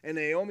harvest. And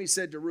Naomi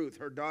said to Ruth,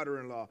 her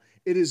daughter-in-law,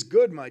 it is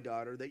good, my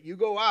daughter, that you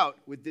go out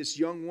with this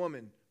young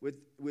woman,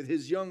 with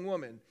his young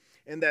woman,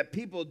 and that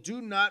people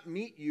do not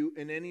meet you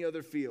in any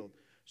other field.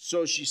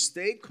 So she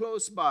stayed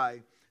close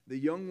by the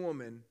young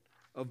woman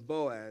of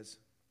Boaz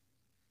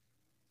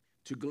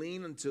to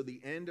glean until the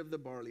end of the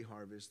barley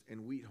harvest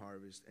and wheat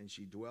harvest, and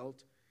she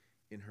dwelt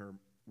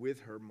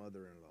with her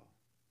mother-in-law.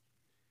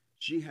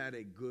 She had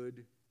a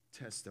good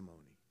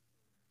testimony.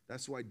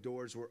 That's why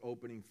doors were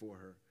opening for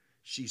her.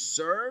 She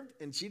served,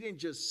 and she didn't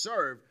just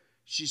serve,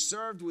 she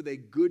served with a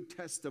good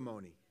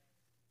testimony.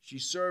 She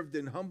served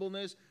in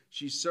humbleness.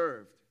 She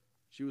served.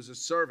 She was a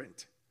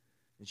servant,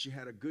 and she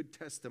had a good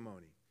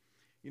testimony.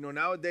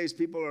 Nowadays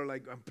people are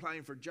like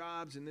applying for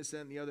jobs and this,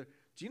 that, and the other.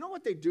 Do you know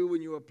what they do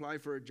when you apply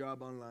for a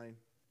job online?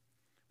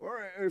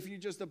 Or if you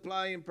just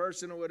apply in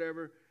person or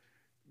whatever,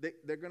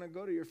 they're going to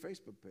go to your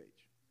Facebook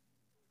page.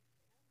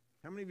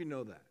 How many of you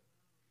know that?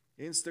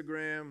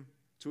 Instagram,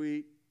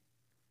 tweet.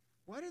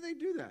 Why do they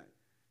do that?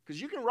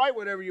 Because you can write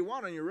whatever you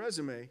want on your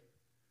resume,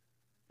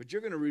 but you're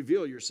going to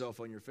reveal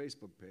yourself on your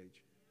Facebook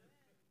page.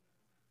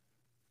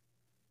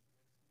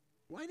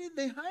 Why did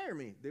they hire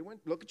me? They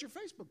went, look at your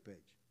Facebook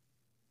page.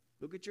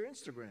 Look at your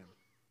Instagram.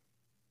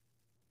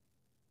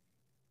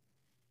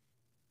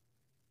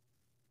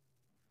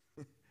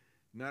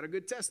 Not a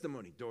good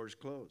testimony. Doors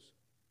close.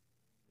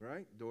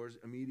 Right? Doors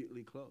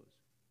immediately close.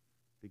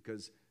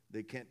 Because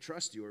they can't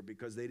trust you, or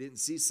because they didn't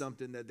see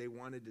something that they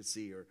wanted to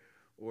see,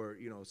 or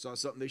saw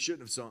something they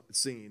shouldn't have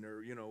seen,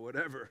 or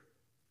whatever.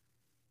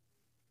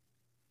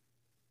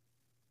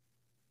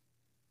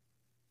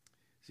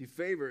 See,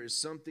 favor is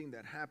something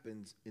that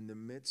happens in the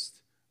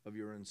midst of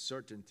your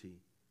uncertainty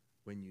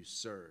when you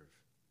serve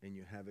and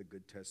you have a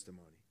good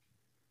testimony.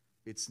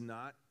 It's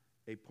not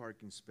a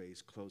parking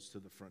space close to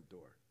the front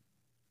door.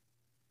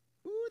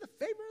 Ooh, the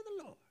favor of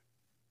the Lord.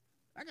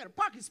 I got a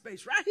parking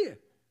space right here.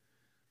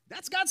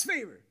 That's God's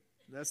favor.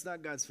 That's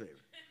not God's favor.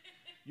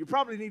 You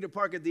probably need to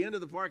park at the end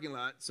of the parking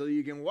lot so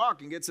you can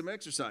walk and get some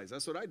exercise.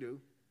 That's what I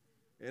do.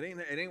 It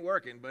ain't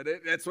working, but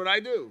that's what I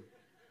do.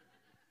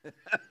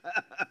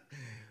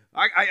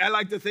 I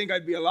like to think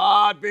I'd be a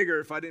lot bigger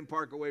if I didn't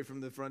park away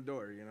from the front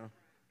door,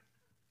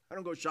 I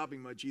don't go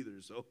shopping much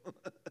either, so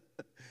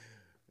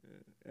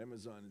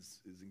Amazon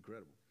is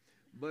incredible.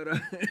 But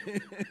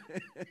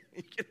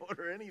you can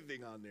order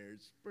anything on there.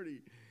 It's pretty,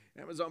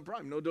 Amazon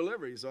Prime, no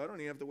delivery, so I don't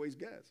even have to waste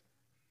gas.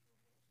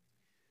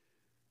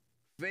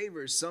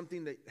 Favor is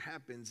something that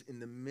happens in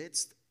the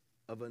midst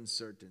of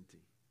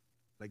uncertainty.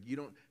 Like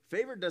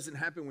favor doesn't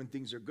happen when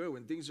things are good.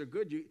 When things are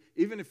good,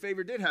 even if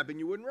favor did happen,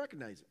 you wouldn't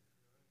recognize it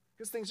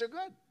because things are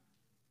good.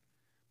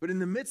 But in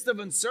the midst of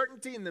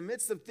uncertainty, in the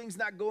midst of things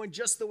not going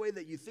just the way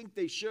that you think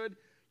they should,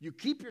 you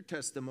keep your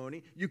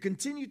testimony, you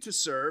continue to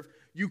serve,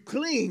 you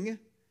cling,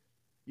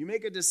 you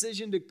make a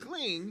decision to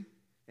cling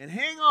and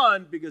hang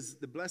on because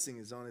the blessing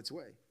is on its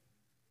way.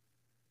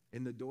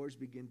 And the doors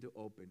begin to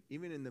open,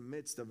 even in the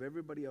midst of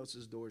everybody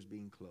else's doors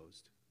being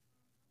closed.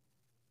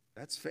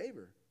 That's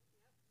favor.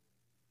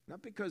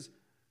 Not because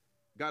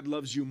God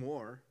loves you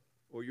more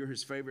or you're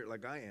his favorite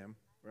like I am,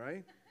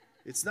 right?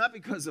 It's not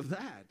because of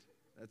that.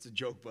 That's a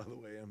joke, by the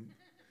way.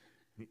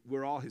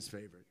 We're all his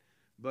favorite.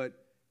 But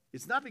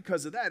it's not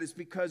because of that. It's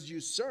because you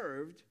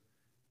served,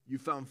 you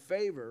found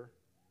favor,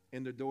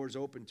 and the doors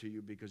opened to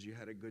you because you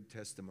had a good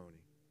testimony.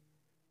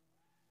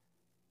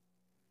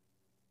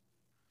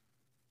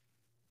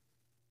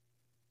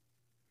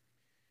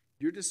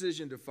 Your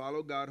decision to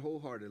follow God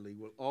wholeheartedly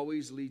will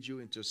always lead you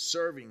into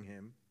serving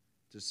him.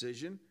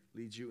 Decision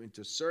leads you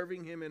into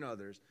serving him and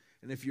others.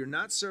 And if you're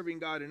not serving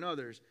God and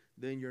others,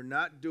 then you're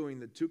not doing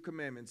the 2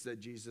 commandments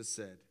that Jesus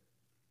said.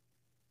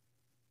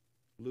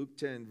 Luke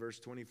 10, verse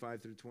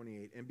 25 through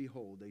 28. And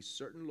behold, a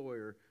certain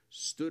lawyer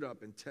stood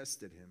up and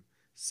tested him,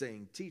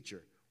 saying,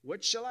 Teacher,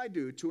 what shall I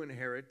do to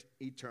inherit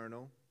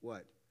eternal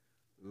what?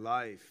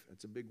 Life.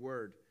 That's a big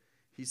word.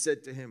 He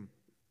said to him,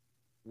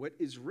 what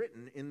is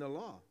written in the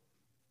law?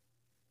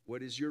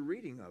 What is your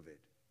reading of it?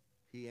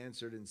 He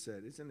answered and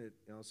said, isn't it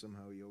awesome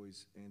how he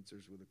always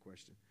answers with a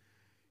question?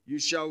 You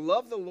shall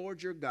love the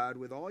Lord your God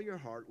with all your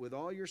heart, with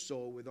all your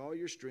soul, with all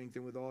your strength,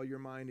 and with all your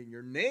mind, and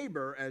your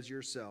neighbor as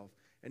yourself.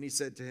 And he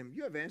said to him,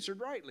 you have answered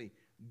rightly.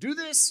 Do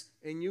this,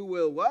 and you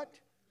will what?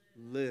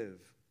 Live.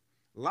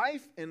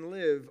 Life and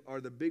live are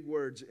the big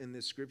words in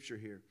this scripture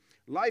here.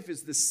 Life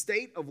is the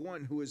state of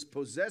one who is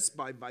possessed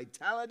by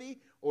vitality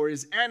or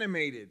is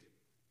animated.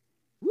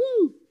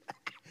 Woo!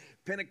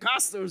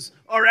 Pentecostals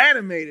are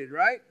animated,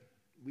 right?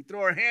 We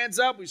throw our hands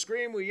up, we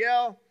scream, we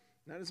yell.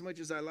 Not as much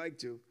as I like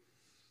to.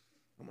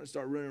 I'm going to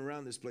start running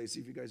around this place, see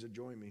if you guys will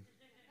join me.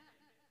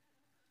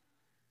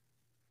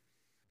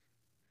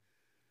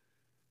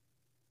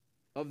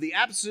 Of the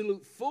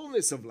absolute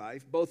fullness of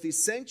life, both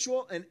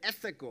essential and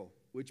ethical,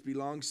 which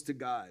belongs to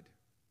God,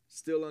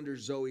 still under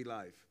Zoe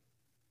life.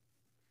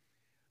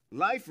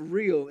 Life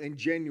real and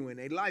genuine,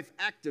 a life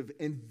active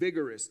and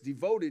vigorous,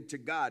 devoted to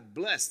God,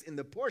 blessed in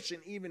the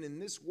portion even in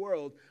this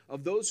world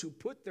of those who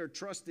put their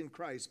trust in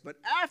Christ, but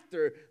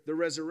after the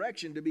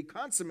resurrection to be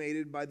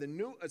consummated by the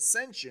new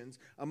ascensions,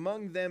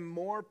 among them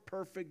more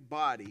perfect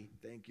body.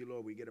 Thank you,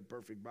 Lord, we get a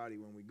perfect body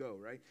when we go,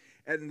 right?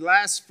 And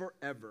lasts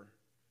forever.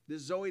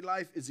 This Zoe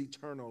life is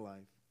eternal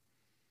life,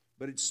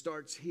 but it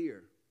starts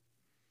here.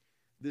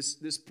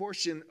 This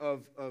portion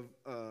of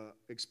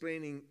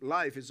explaining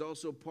life is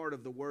also part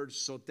of the word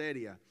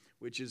soteria,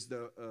 which is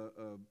the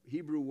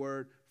Hebrew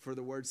word for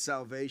the word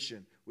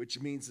salvation, which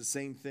means the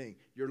same thing.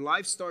 Your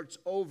life starts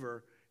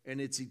over,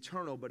 and it's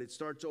eternal, but it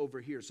starts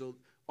over here. So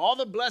all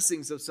the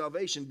blessings of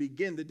salvation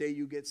begin the day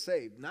you get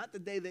saved, not the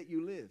day that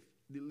you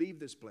leave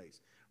this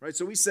place, right?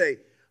 So we say,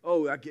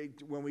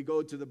 when we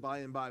go to the by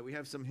and by, we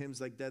have some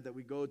hymns like that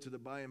we go to the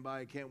by and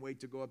by. I can't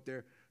wait to go up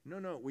there.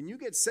 No. When you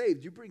get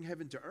saved, you bring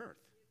heaven to earth.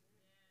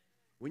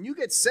 When you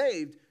get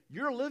saved,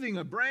 you're living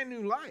a brand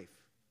new life,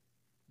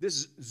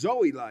 this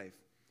Zoe life.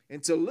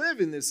 And to live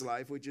in this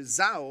life, which is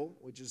Zao,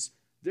 which is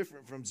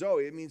different from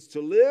Zoe, it means to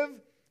live,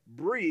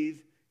 breathe,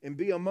 and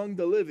be among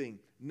the living,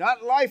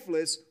 not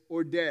lifeless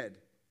or dead.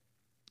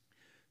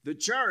 The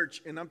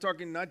church, and I'm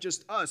talking not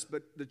just us,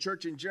 but the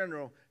church in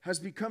general, has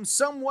become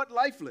somewhat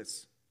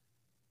lifeless.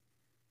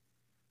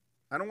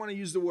 I don't want to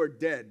use the word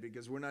dead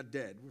because we're not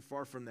dead. We're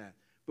far from that.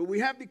 But we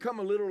have become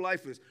a little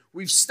lifeless.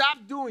 We've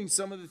stopped doing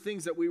some of the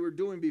things that we were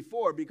doing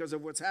before because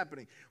of what's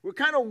happening. We're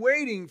kind of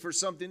waiting for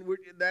something.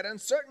 That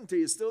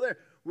uncertainty is still there.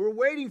 We're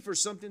waiting for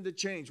something to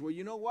change. Well,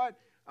 you know what?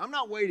 I'm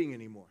not waiting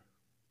anymore.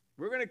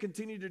 We're going to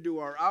continue to do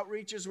our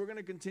outreaches. We're going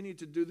to continue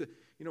to do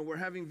we're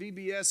having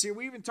VBS here.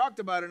 We even talked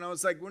about it, and I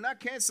was like, we're not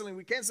canceling.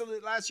 We canceled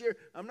it last year.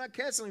 I'm not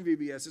canceling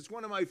VBS. It's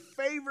one of my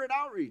favorite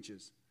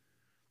outreaches.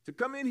 To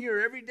come in here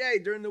every day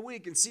during the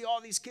week and see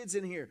all these kids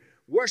in here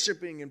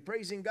worshiping and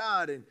praising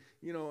God, and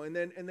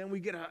then we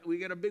get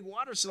a big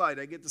water slide.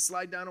 I get to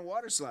slide down a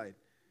water slide.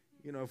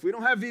 If we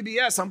don't have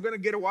VBS, I'm going to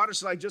get a water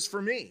slide just for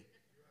me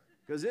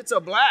because it's a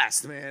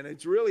blast, man.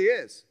 It really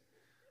is.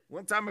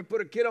 One time I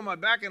put a kid on my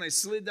back and I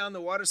slid down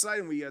the water slide,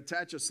 and we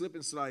attach a slip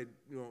and slide,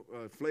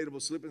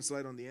 inflatable slip and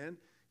slide on the end.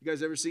 You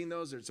guys ever seen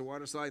those? It's a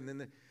water slide, and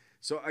then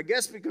so I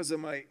guess because of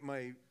my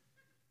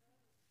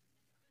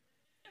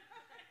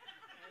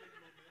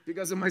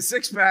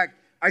six-pack,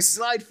 I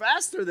slide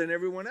faster than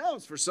everyone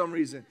else for some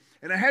reason.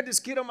 And I had this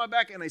kid on my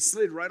back, and I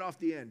slid right off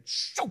the end,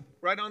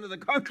 right onto the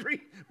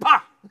concrete.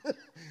 Bah!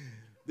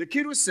 The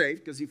kid was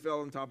safe because he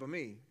fell on top of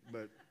me,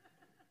 but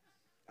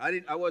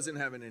I wasn't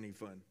having any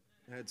fun.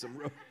 I had some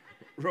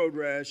road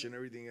rash and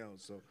everything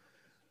else. So,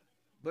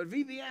 but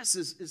VBS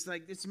is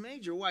like, it's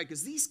major. Why?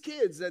 Because these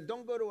kids that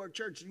don't go to our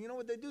church, you know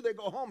what they do? They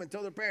go home and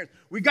tell their parents,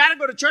 we got to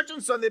go to church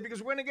on Sunday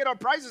because we're going to get our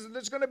prizes and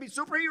there's going to be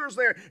superheroes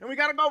there. And we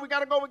got to go, we got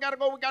to go, we got to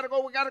go, we got to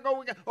go, we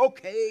got to go.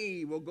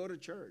 Okay, we'll go to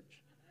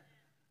church.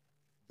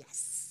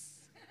 Yes.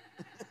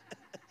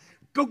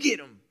 Go get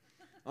them.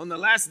 On the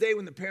last day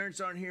when the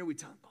parents aren't here, we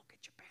tell them, go get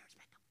your parents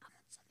back. Come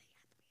on Sunday, you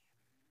have to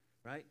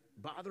be here. Right?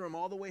 Bother them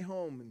all the way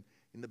home and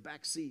in the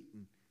back seat.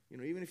 And,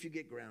 even if you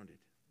get grounded.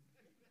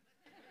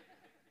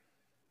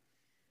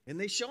 And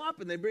they show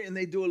up and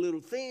they do a little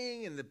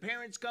thing, and the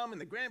parents come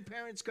and the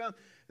grandparents come.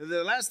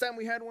 The last time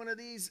we had one of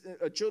these,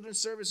 a children's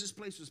service, this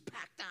place was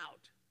packed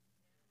out.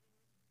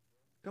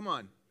 Come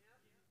on.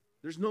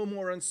 There's no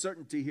more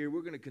uncertainty here.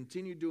 We're going to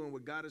continue doing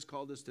what God has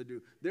called us to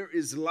do. There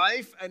is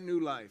life and new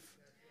life.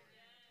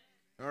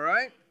 All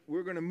right?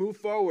 We're going to move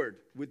forward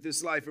with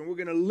this life, and we're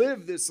going to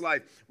live this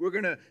life. We're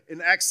going to,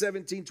 in Acts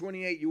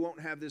 17:28, you won't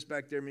have this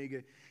back there,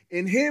 Miguel.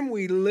 In him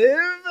we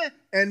live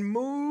and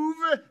move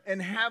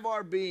and have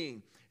our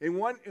being. In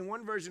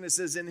one version it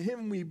says, in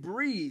him we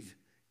breathe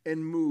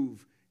and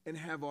move and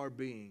have our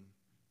being.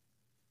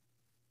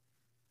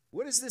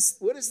 What is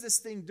this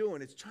thing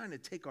doing? It's trying to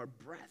take our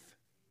breath.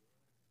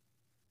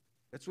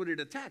 That's what it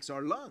attacks,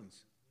 our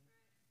lungs.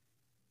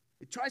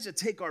 It tries to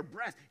take our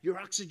breath. Your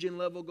oxygen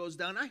level goes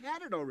down. I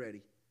had it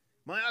already.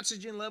 My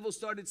oxygen level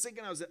started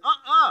sinking. I was like,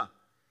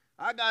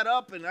 I got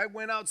up and I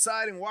went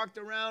outside and walked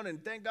around,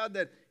 and thank God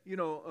that,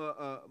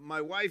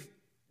 my wife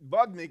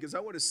bugged me because I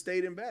would have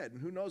stayed in bed,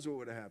 and who knows what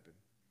would have happened.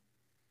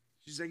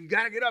 She's like, you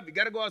got to get up. You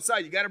got to go outside.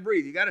 You got to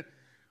breathe. You got to.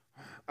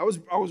 I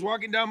was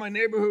walking down my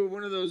neighborhood with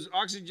one of those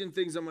oxygen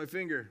things on my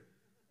finger.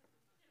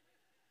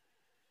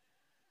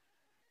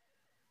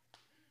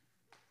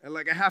 At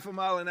like a half a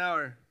mile an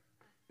hour,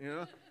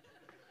 The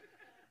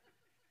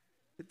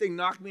thing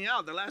knocked me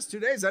out. The last 2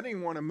 days, I didn't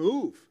even want to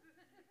move.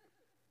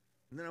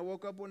 And then I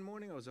woke up one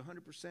morning, I was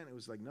 100%. It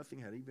was like nothing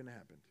had even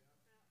happened.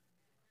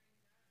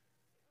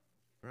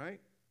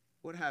 Right?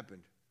 What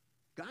happened?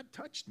 God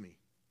touched me.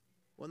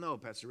 Well, no,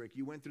 Pastor Rick,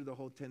 you went through the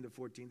whole 10 to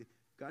 14 days.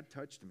 God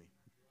touched me.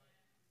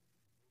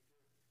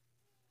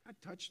 God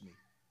touched me.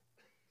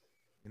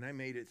 And I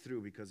made it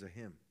through because of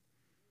him.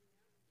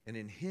 And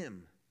in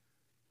him,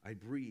 I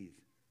breathe,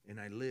 and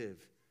I live,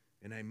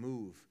 and I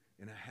move,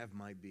 and I have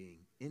my being.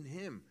 In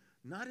him.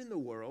 Not in the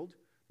world,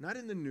 not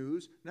in the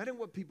news, not in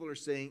what people are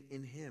saying.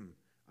 In him,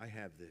 I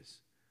have this.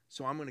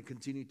 So I'm going to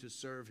continue to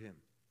serve him.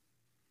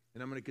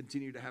 And I'm going to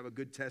continue to have a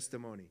good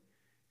testimony.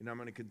 And I'm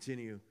going to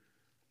continue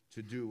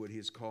to do what he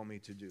has called me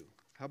to do.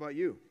 How about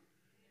you?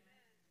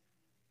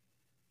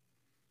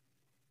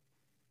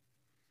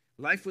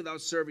 Life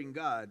without serving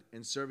God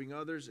and serving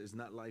others is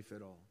not life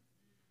at all.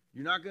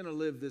 You're not going to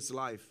live this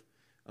life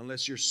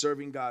unless you're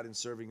serving God and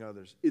serving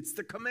others. It's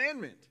the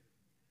commandment.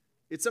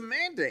 It's a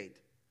mandate.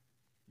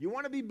 You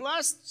want to be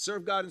blessed?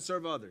 Serve God and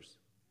serve others.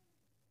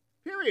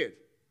 Period.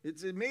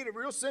 It made it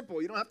real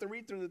simple. You don't have to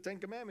read through the 10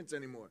 Commandments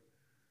anymore.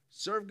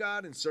 Serve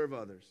God and serve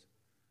others.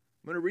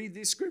 I'm going to read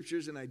these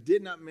scriptures, and I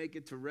did not make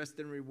it to rest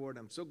and reward.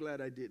 I'm so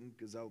glad I didn't,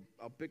 because I'll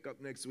pick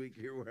up next week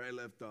here where I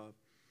left off.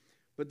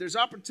 But there's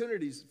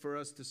opportunities for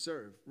us to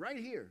serve right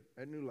here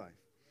at New Life.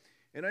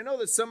 And I know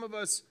that some of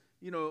us,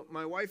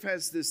 my wife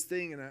has this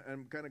thing, and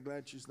I'm kind of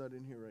glad she's not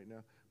in here right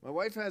now. My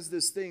wife has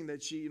this thing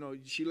that she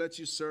lets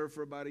you serve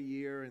for about a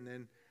year, and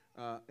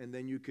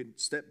then you can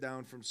step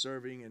down from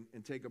serving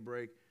and take a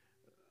break.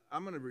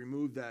 I'm going to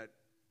remove that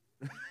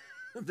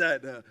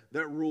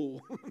that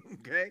rule,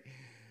 okay?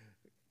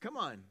 Come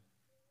on.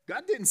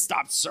 God didn't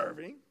stop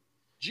serving.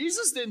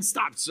 Jesus didn't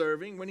stop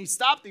serving. When he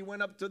stopped, he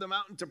went up to the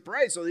mountain to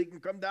pray so that he can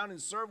come down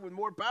and serve with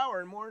more power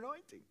and more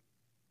anointing.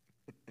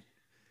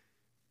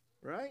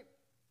 Right?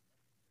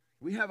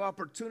 We have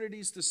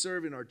opportunities to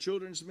serve in our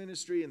children's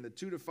ministry, in the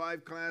 2 to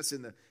 5 class,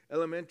 in the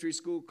elementary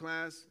school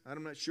class.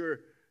 I'm not sure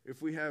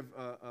if we have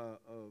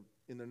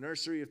in the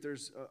nursery if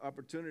there's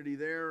opportunity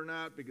there or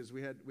not, because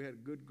we had a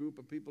good group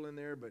of people in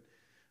there, but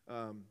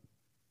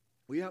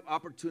we have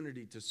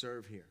opportunity to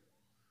serve here.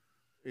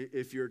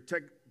 If you're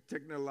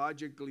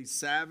technologically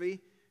savvy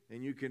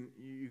and you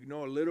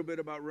know a little bit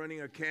about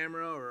running a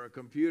camera or a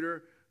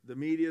computer, the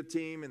media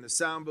team and the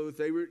sound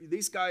booth,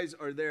 these guys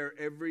are there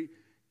every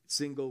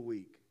single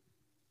week.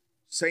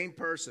 Same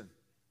person.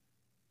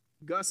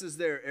 Gus is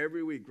there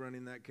every week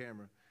running that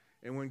camera.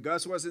 And when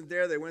Gus wasn't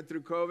there, they went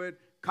through COVID.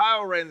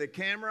 Kyle ran the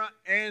camera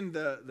and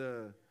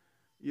the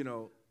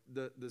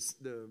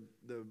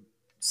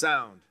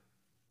sound.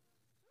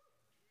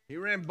 He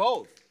ran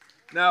both.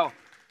 Now,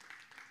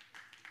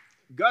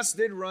 Gus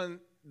did run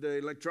the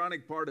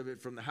electronic part of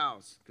it from the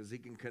house because he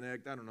can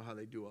connect. I don't know how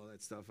they do all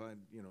that stuff.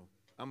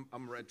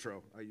 I'm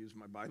retro. I use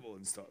my Bible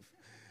and stuff.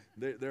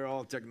 They're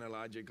all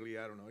technologically,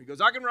 I don't know. He goes,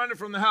 I can run it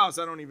from the house.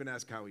 I don't even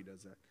ask how he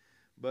does that.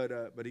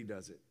 But he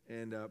does it.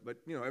 And but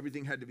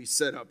everything had to be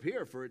set up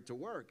here for it to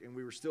work, and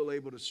we were still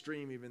able to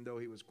stream even though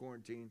he was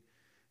quarantined.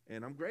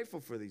 And I'm grateful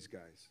for these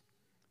guys.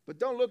 But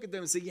don't look at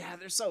them and say, yeah,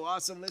 they're so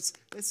awesome. Let's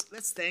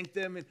thank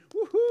them and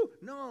woohoo.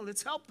 No,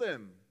 let's help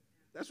them.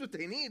 That's what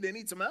they need. They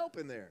need some help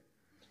in there.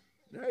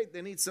 Right?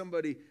 They need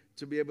somebody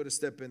to be able to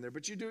step in there.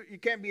 But you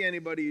can't be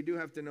anybody. You do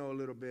have to know a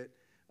little bit.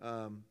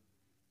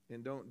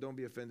 And don't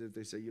be offended if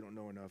they say you don't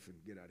know enough and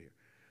get out of here.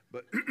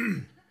 But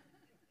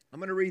I'm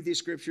going to read these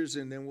scriptures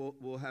and then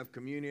we'll have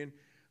communion.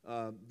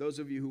 Those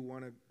of you who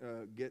want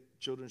to get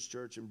Children's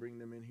Church and bring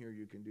them in here,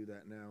 you can do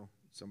that now.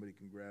 Somebody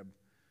can grab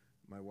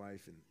my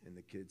wife and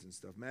the kids and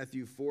stuff.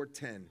 Matthew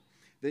 4:10.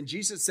 Then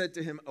Jesus said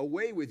to him,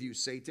 away with you,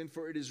 Satan,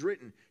 for it is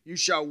written, you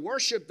shall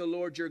worship the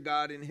Lord your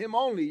God, and him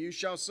only you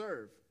shall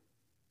serve.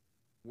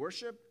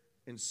 Worship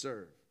and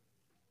serve.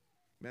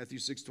 Matthew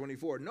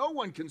 6:24. No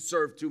one can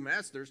serve two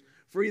masters,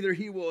 for either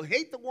he will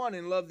hate the one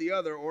and love the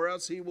other, or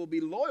else he will be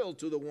loyal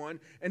to the one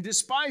and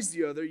despise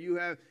the other.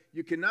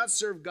 You cannot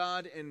serve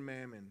God and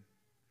mammon.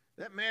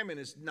 That mammon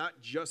is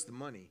not just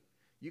money.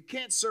 You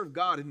can't serve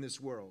God in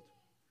this world.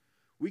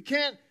 We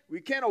can't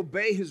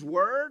obey his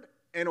word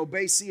and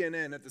obey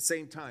CNN at the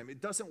same time.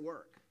 It doesn't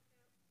work.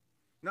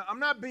 Now, I'm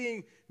not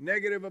being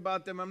negative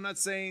about them. I'm not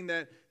saying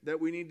that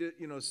we need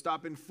to,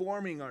 stop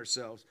informing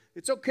ourselves.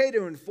 It's okay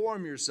to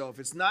inform yourself.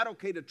 It's not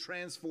okay to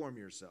transform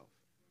yourself.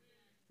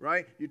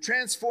 Right? You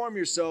transform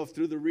yourself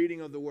through the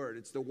reading of the word.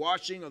 It's the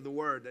washing of the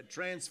word that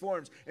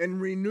transforms and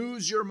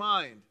renews your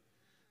mind.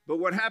 But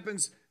what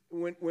happens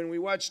when we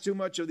watch too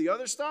much of the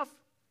other stuff?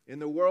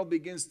 And the world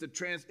begins to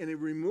and it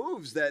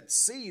removes that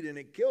seed and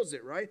it kills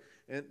it, right?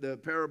 And the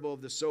parable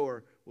of the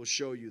sower will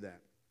show you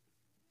that.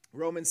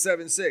 Romans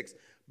 7:6.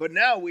 But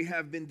now we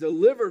have been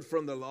delivered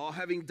from the law,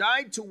 having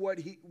died to what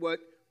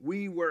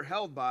we were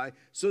held by,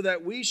 so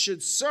that we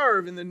should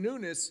serve in the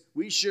newness.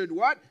 We should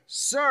what?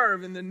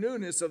 Serve in the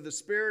newness of the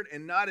Spirit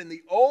and not in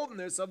the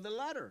oldness of the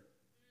letter.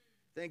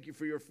 Thank you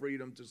for your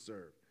freedom to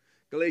serve.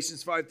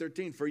 Galatians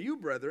 5:13, for you,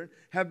 brethren,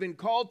 have been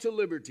called to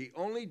liberty.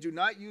 Only do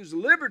not use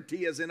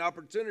liberty as an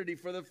opportunity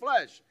for the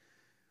flesh,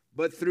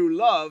 but through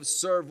love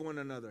serve one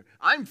another.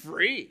 I'm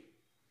free.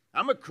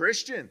 I'm a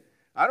Christian.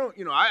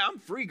 I'm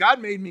free. God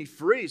made me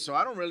free, so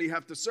I don't really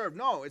have to serve.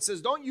 No, it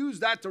says don't use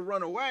that to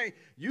run away.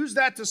 Use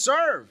that to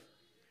serve.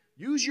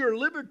 Use your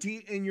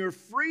liberty and your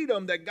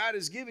freedom that God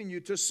has given you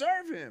to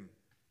serve him.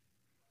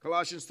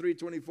 Colossians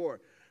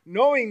 3:24.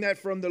 Knowing that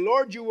from the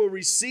Lord you will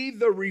receive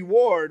the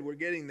reward. We're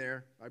getting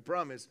there, I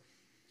promise.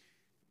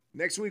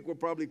 Next week we'll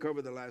probably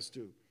cover the last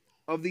two.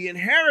 Of the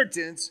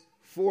inheritance,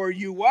 for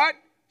you what?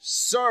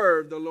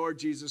 Serve the Lord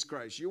Jesus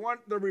Christ. You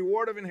want the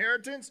reward of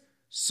inheritance?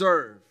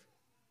 Serve.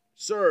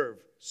 Serve.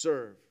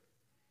 Serve.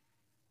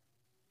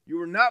 You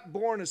were not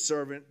born a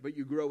servant, but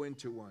you grow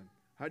into one.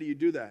 How do you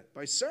do that?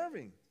 By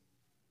serving.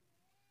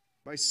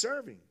 By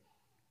serving.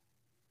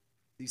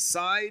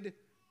 Decide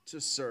to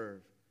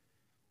serve.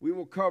 We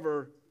will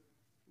cover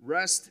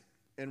rest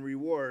and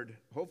reward,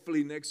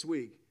 hopefully next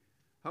week.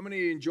 How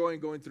many are enjoying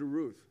going through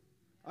Ruth?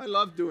 I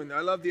love doing that.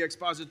 I love the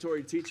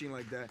expository teaching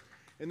like that.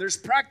 And there's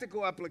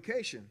practical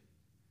application.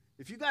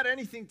 If you got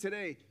anything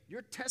today,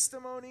 your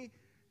testimony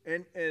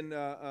and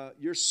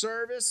your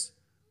service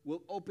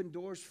will open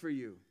doors for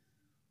you.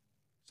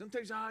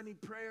 Sometimes I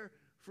need prayer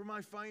for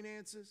my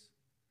finances.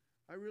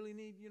 I really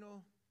need,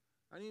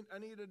 I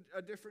need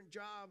a different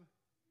job.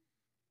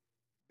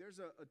 There's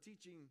a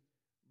teaching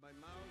by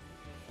Miles.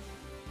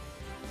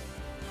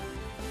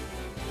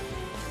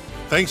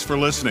 Thanks for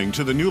listening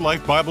to the New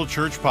Life Bible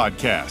Church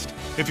podcast.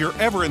 If you're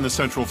ever in the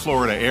Central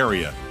Florida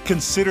area,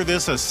 consider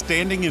this a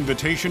standing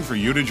invitation for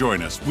you to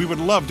join us. We would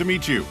love to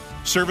meet you.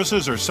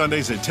 Services are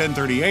Sundays at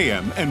 10:30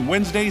 a.m. and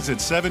Wednesdays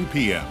at 7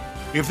 p.m.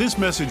 If this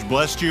message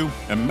blessed you,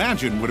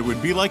 imagine what it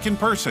would be like in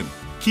person.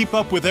 Keep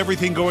up with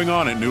everything going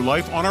on at New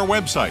Life on our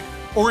website,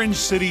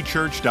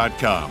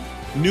 orangecitychurch.com.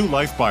 New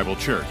Life Bible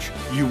Church.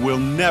 You will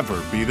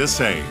never be the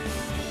same.